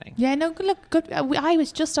happening. Yeah, no, look, good. I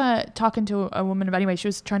was just talking to a woman about, anyway, she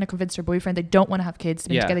was trying to convince her boyfriend they don't want to have kids.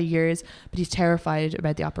 They've been together years, but he's terrified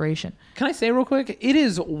about the operation. Can I say real quick? It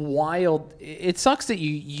is wild. It sucks that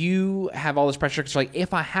you have all this pressure because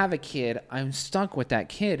if I have a kid, I'm stuck with that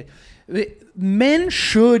kid. Men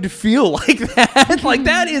should feel like that.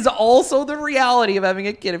 That is also the reality of having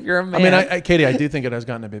a kid if you're a man. I mean, Katie, I do think it has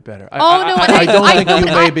gotten a bit better. I don't think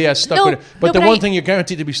you may be as stuck with it. But the one thing thing you're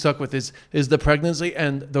guaranteed to be stuck with is the pregnancy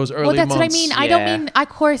and those early months. Well, that's what I mean. I don't mean, of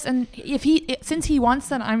course, and since he wants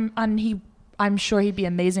that, I'm sure he'd be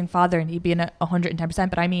an amazing father and he'd be in 110%.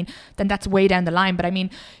 But I mean, then that's way down the line. But I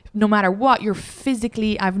mean, no matter what, you're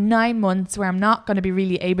physically, I have 9 months where I'm not going to be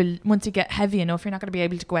really able, once you get heavy enough, you're not going to be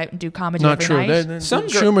able to go out and do comedy every night. Some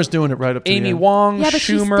Schumer's doing it right up to Amy the Wong, yeah, but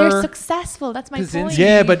Schumer. they're successful. That's my point.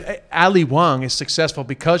 Yeah, but Ali Wong is successful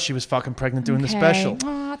because she was fucking pregnant doing the special.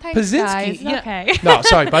 Oh, thanks, Pazinski, guys. yeah. Okay. No,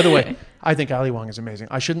 sorry. By the way, I think Ali Wong is amazing.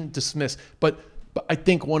 I shouldn't dismiss, but I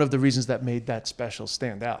think one of the reasons that made that special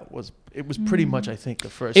stand out was it was pretty much, I think, the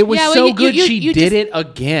first. It was good she did it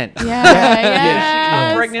again.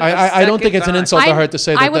 Yeah. Pregnant I don't think it's an insult to her to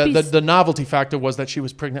say that the novelty factor was that she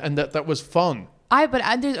was pregnant and that was fun.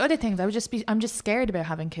 But there's other things. I'm just scared about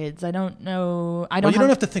having kids. I don't know. You don't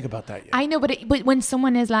have to think about that yet. I know, but when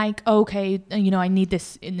someone is like, okay, I need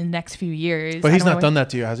this in the next few years. But he's not done that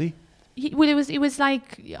to you, has he? It was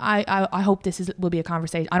like I hope will be a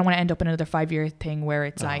conversation. I don't want to end up in another 5-year thing where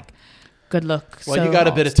it's like, good luck. Well, you got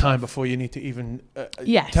a bit of time before you need to even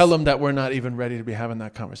tell them that we're not even ready to be having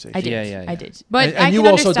that conversation. I did. Yeah. I did. But and you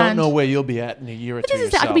also don't know where you'll be at in a year or two.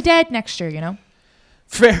 I could be dead next year.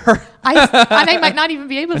 Fair. I might not even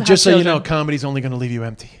be able to. Just so you know, comedy's only going to leave you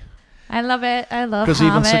empty. I love it. I love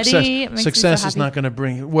comedy. Because even success so is not going to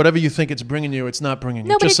bring whatever you think it's bringing you. It's not bringing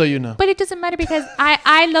you. Just so you know. But it doesn't matter because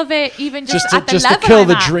I love it even just at the just level to kill I'm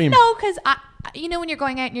the at. dream. No, because when you're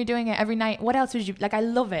going out and you're doing it every night, what else would you like? I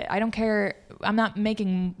love it. I don't care. I'm not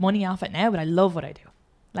making money off it now, but I love what I do.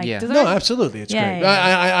 No, absolutely, it's great.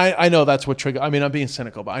 Yeah. I know that's what triggered. I mean, I'm being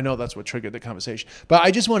cynical, but I know that's what triggered the conversation. But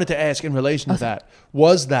I just wanted to ask in relation to that: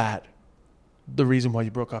 was that the reason why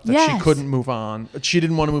you broke up, that she couldn't move on, she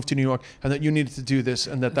didn't want to move to New York, and that you needed to do this,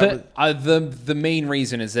 and the main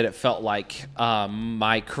reason is that it felt like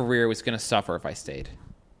my career was going to suffer if I stayed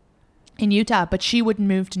in Utah, but she wouldn't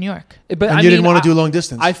move to New York. But you didn't want to do long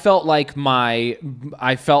distance. I felt like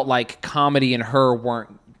comedy and her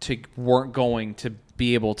weren't going to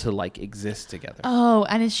be able to like exist together. Oh,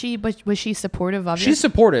 and was she supportive of you? She's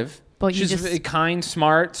supportive. But she's kind,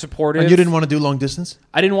 smart, supportive. And you didn't want to do long distance?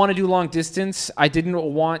 I didn't want to do long distance. I didn't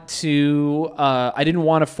want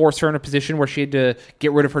to force her in a position where she had to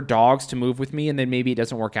get rid of her dogs to move with me, and then maybe it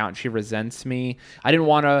doesn't work out and she resents me. I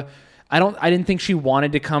didn't think she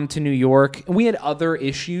wanted to come to New York. We had other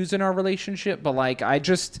issues in our relationship, but like I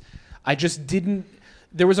just didn't.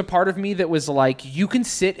 There was a part of me that was like, you can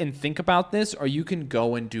sit and think about this, or you can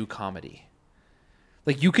go and do comedy.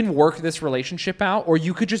 Like, you can work this relationship out, or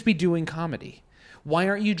you could just be doing comedy. Why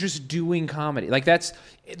aren't you just doing comedy? Like, that's...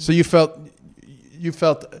 So you felt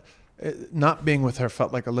not being with her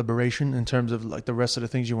felt like a liberation in terms of like the rest of the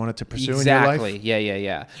things you wanted to pursue in your life? Exactly.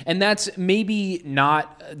 Yeah. And that's maybe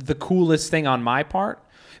not the coolest thing on my part,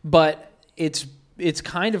 but it's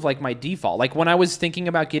kind of like my default. Like, when I was thinking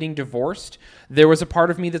about getting divorced, there was a part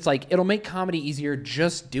of me that's like, it'll make comedy easier,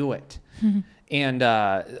 just do it. And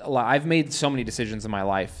I've made so many decisions in my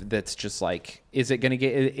life that's just like, if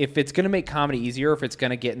it's going to make comedy easier, if it's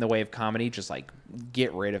going to get in the way of comedy, just like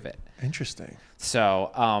get rid of it. Interesting.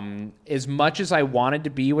 So as much as I wanted to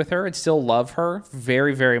be with her and still love her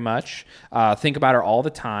very, very much, think about her all the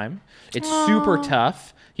time. It's super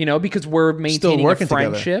tough, because we're maintaining a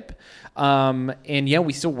friendship. And yeah,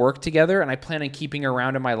 we still work together, and I plan on keeping her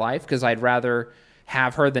around in my life because I'd rather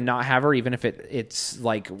have her than not have her, even if it's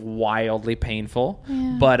like wildly painful.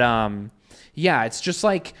 Yeah. But it's just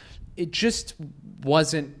like, it just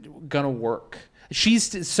wasn't gonna work.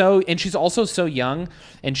 She's also so young,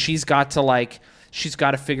 and she's got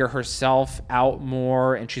to figure herself out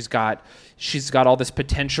more, and she's got all this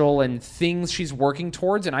potential and things she's working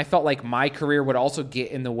towards, and I felt like my career would also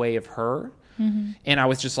get in the way of her. Mm-hmm. And I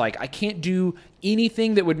was just like, I can't do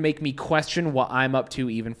anything that would make me question what I'm up to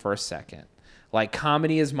even for a second. Like,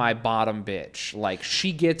 comedy is my bottom bitch. Like,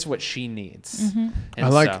 she gets what she needs. Mm-hmm. And I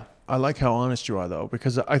like how honest you are, though,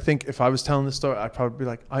 because I think if I was telling this story, I'd probably be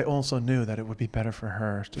like, I also knew that it would be better for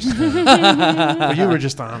her. But you were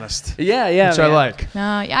just honest. Yeah. Which I like. No,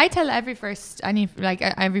 I tell every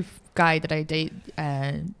guy that I date,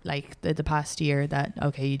 the past year, that,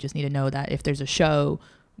 okay, you just need to know that if there's a show,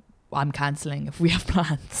 I'm cancelling if we have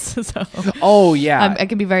plans. So, oh yeah, it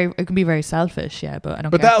can be very selfish. Yeah, but I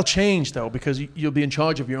don't. But care. That'll change though, because you'll be in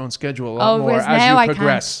charge of your own schedule a lot more as you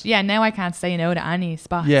progress. Now I can't say no to any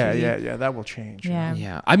spot. Yeah. That will change.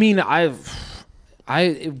 Yeah. I mean,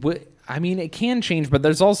 it can change, but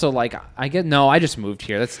there's also like, I just moved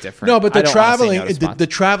here. That's different. No, but the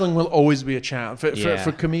traveling will always be a challenge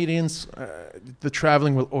for comedians. The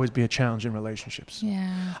traveling will always be a challenge in relationships.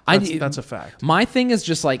 Yeah, that's a fact. My thing is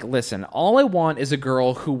just like, listen, all I want is a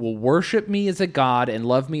girl who will worship me as a god and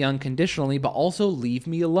love me unconditionally, but also leave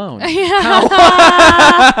me alone. Amen.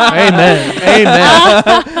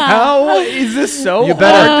 How is this so? You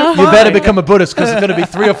better become a Buddhist, because it's going to be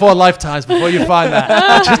 3 or 4 lifetimes before you find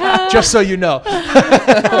that. Just so you know.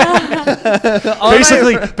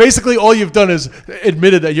 Basically, all you've done is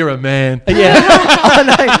admitted that you're a man. Yeah.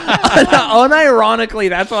 Unironically,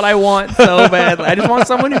 that's what I want so badly. I just want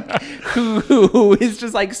someone who is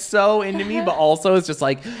just like so into me, but also is just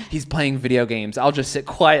like, he's playing video games, I'll just sit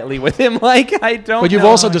quietly with him. Like, I don't. But you've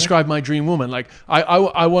also described my dream woman. Like,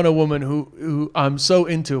 I want a woman who I'm so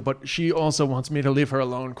into, but she also wants me to leave her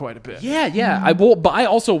alone quite a bit. Yeah. Mm-hmm. But I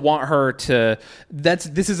also want her to.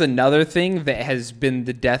 This is another thing that has been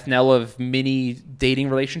the death knell of many dating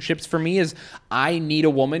relationships for me, is I need a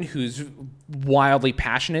woman who's wildly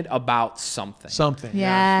passionate about something.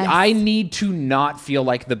 Yeah. I need to not feel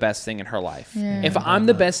like the best thing in her life. Yeah. If I'm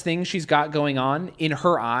the best thing she's got going on in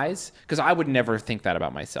her eyes, because I would never think that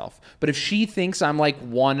about myself, but if she thinks I'm like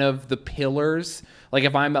one of the pillars, like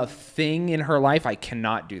if I'm a thing in her life, I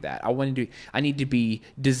cannot do that. I need to be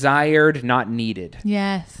desired, not needed.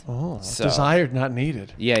 Yes. Oh, desired, not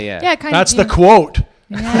needed. Yeah. That's the quote.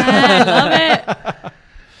 Yeah, I love it.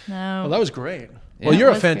 No. Well, that was great. Yeah, well, you're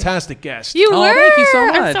a fantastic guest. You were. Thank you so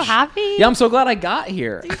much. I'm so happy. Yeah, I'm so glad I got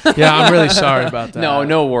here. Yeah, I'm really sorry about that.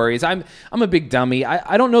 No worries. I'm a big dummy.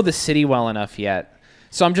 I don't know the city well enough yet.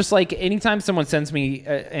 So I'm just like, anytime someone sends me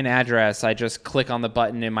an address, I just click on the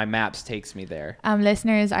button and my maps takes me there.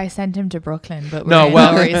 Listeners, I sent him to Brooklyn, but in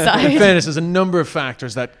fairness, there's a number of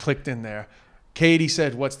factors that clicked in there. Katie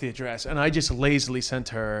said, "What's the address?" And I just lazily sent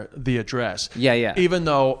her the address. Yeah. Even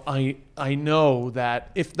though I I know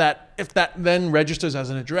that if that then registers as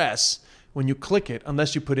an address, when you click it,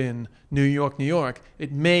 unless you put in New York,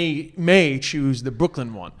 it may choose the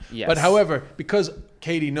Brooklyn one. Yes. But however, because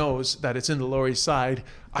Katie knows that it's in the Lower East Side,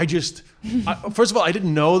 first of all, I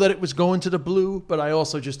didn't know that it was going to the blue, but I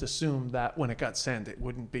also just assumed that when it got sent, it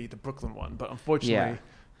wouldn't be the Brooklyn one. But unfortunately,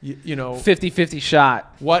 you know, 50-50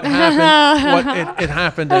 shot. what happened? It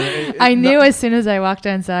happened. I knew as soon as I walked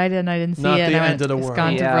inside and I didn't see not it. the I end of the it's world.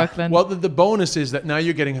 gone Yeah. to Brooklyn. Well, the bonus is that now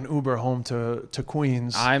you're getting an Uber home to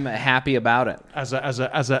Queens I'm happy about it. as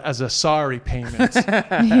a sorry payment.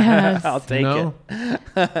 Yes. I'll take No?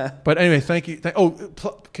 But anyway, thank you.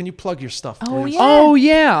 Can you plug your stuff, please? Oh, yeah. Oh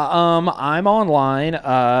yeah, I'm online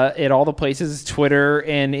at all the places, Twitter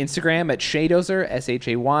and Instagram at Shaydozer,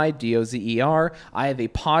 SHAYDOZER. I have a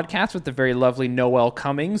podcast with the very lovely Noelle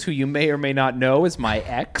Cummings, who you may or may not know is my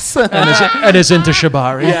ex. And is into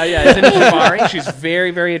Shabari. Yeah, it's in Shabari. She's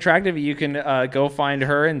very, very attractive. You can go find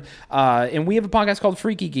her, and we have a podcast called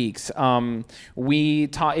Freaky Geeks. We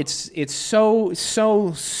talk. It's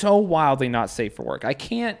so wildly not safe for work. I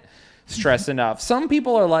can't stress enough. Some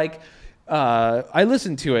people are like, I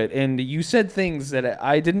listened to it, and you said things that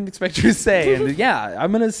I didn't expect you to say, and yeah,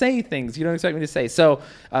 I'm gonna say things you don't expect me to say. So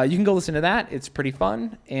you can go listen to that. It's pretty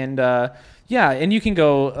fun, and yeah, and you can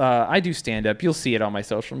go. I do stand up. You'll see it on my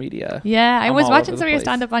social media. Yeah, I I'm was all watching over some the of your place.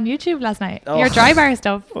 stand up on YouTube last night. Oh. Your dry bar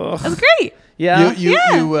stuff. That was great. Yeah.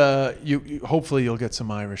 You hopefully you'll get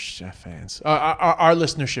some Irish fans. Our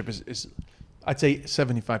listenership is I'd say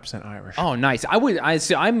 75% Irish. Oh, nice. I'm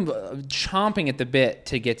chomping at the bit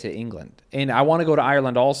to get to England, and I want to go to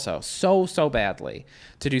Ireland also so badly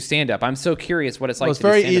to do stand-up. I'm so curious what it's like. Well, it's to do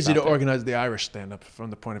very stand-up easy out to there. organize the Irish stand-up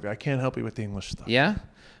from the point of view. I can't help you with the English stuff. Yeah?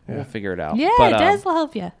 We'll figure it out. Yeah, But, Des will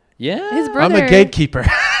help you. Yeah. His I'm brother. a gatekeeper.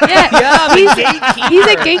 Yeah, he's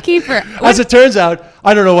a gatekeeper. As it turns out,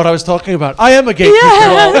 I don't know what I was talking about. I am a gatekeeper.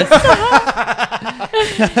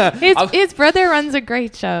 His brother runs a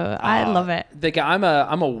great show. I love it. I'm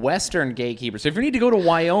a Western gatekeeper. So if you need to go to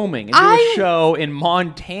Wyoming and do a show in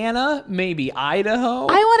Montana, maybe Idaho.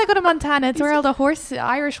 I want to go to Montana. It's where all the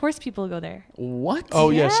Irish horse people go there. What?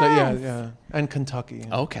 Oh, yes. Yes. Yeah. And Kentucky.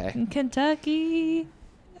 Okay. In Kentucky.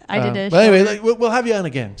 I did a But show. anyway, we'll have you on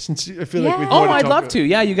again since I feel like Yeah. we've Oh, already I'd talked love about to.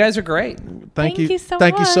 Yeah, you guys are great. Thank you so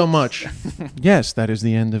Thank you so much. much. Yes, that is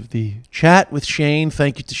the end of the chat with Shayne.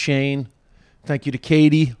 Thank you to Shayne. Thank you to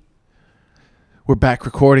Katie. We're back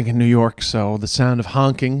recording in New York, so the sound of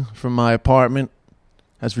honking from my apartment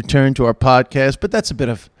has returned to our podcast. But that's a bit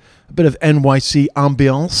of NYC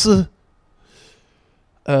ambiance.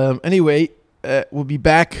 Anyway, we'll be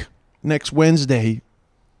back next Wednesday,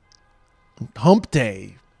 Hump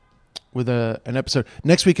Day, with an episode.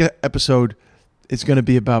 Next week's episode is going to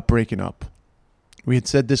be about breaking up. We had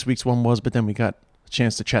said this week's one was, but then we got a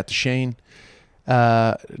chance to chat to Shayne.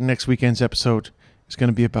 Next weekend's episode is going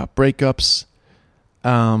to be about breakups.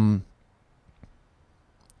 What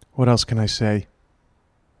else can I say?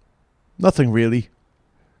 Nothing really.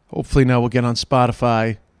 Hopefully now we'll get on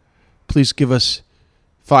Spotify. Please give us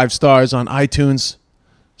 5 stars on iTunes.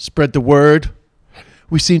 Spread the word.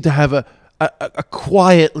 We seem to have a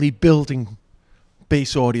quietly building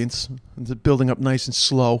base audience. It's building up nice and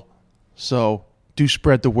slow. So do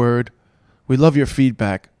spread the word. We love your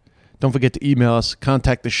feedback. Don't forget to email us,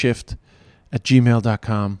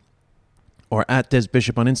 contacttheshift@gmail.com, or at Des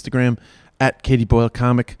Bishop on Instagram, at Katie Boyle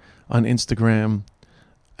Comic on Instagram.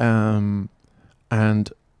 And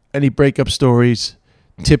any breakup stories,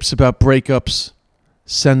 tips about breakups,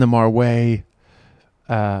 send them our way.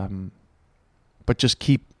 But just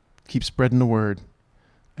keep spreading the word,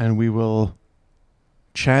 and we will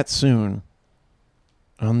chat soon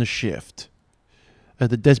on the shift.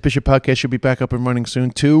 The Des Bishop podcast should be back up and running soon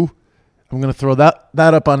too. I'm going to throw that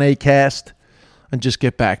up on Acast and just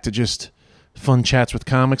get back to just fun chats with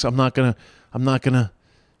comics. I'm not gonna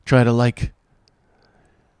try to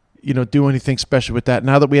do anything special with that.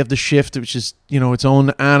 Now that we have the shift, which is its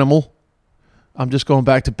own animal, I'm just going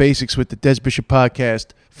back to basics with the Des Bishop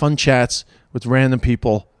podcast. Fun chats with random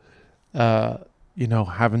people,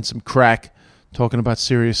 having some crack, talking about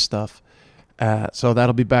serious stuff. So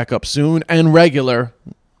that'll be back up soon and regular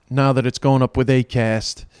now that it's going up with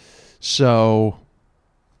Acast. So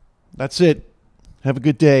that's it. Have a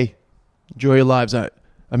good day. Enjoy your lives. I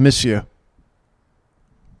miss you.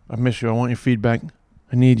 I miss you. I want your feedback.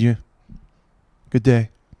 I need you. Good day.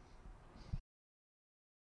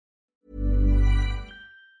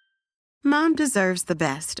 Mom deserves the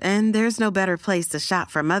best, and there's no better place to shop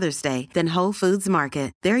for Mother's Day than Whole Foods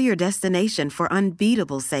Market. They're your destination for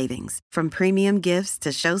unbeatable savings, from premium gifts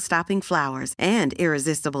to show-stopping flowers and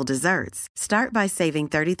irresistible desserts. Start by saving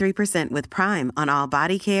 33% with Prime on all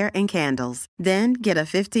body care and candles. Then get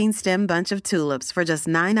a 15-stem bunch of tulips for just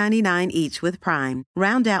 $9.99 each with Prime.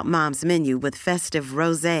 Round out Mom's menu with festive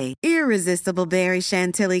rosé, irresistible berry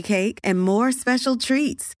chantilly cake, and more special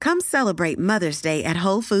treats. Come celebrate Mother's Day at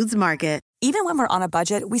Whole Foods Market. Even when we're on a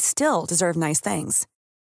budget, we still deserve nice things.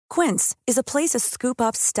 Quince is a place to scoop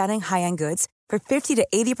up stunning high-end goods for 50 to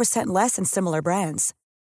 80% less than similar brands.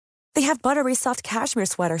 They have buttery soft cashmere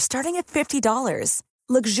sweaters starting at $50,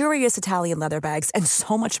 luxurious Italian leather bags, and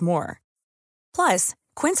so much more. Plus,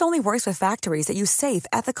 Quince only works with factories that use safe,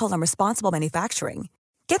 ethical, and responsible manufacturing.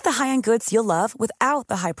 Get the high-end goods you'll love without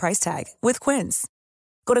the high price tag with Quince.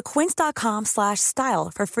 Go to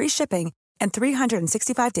quince.com/style for free shipping and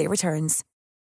 365-day returns.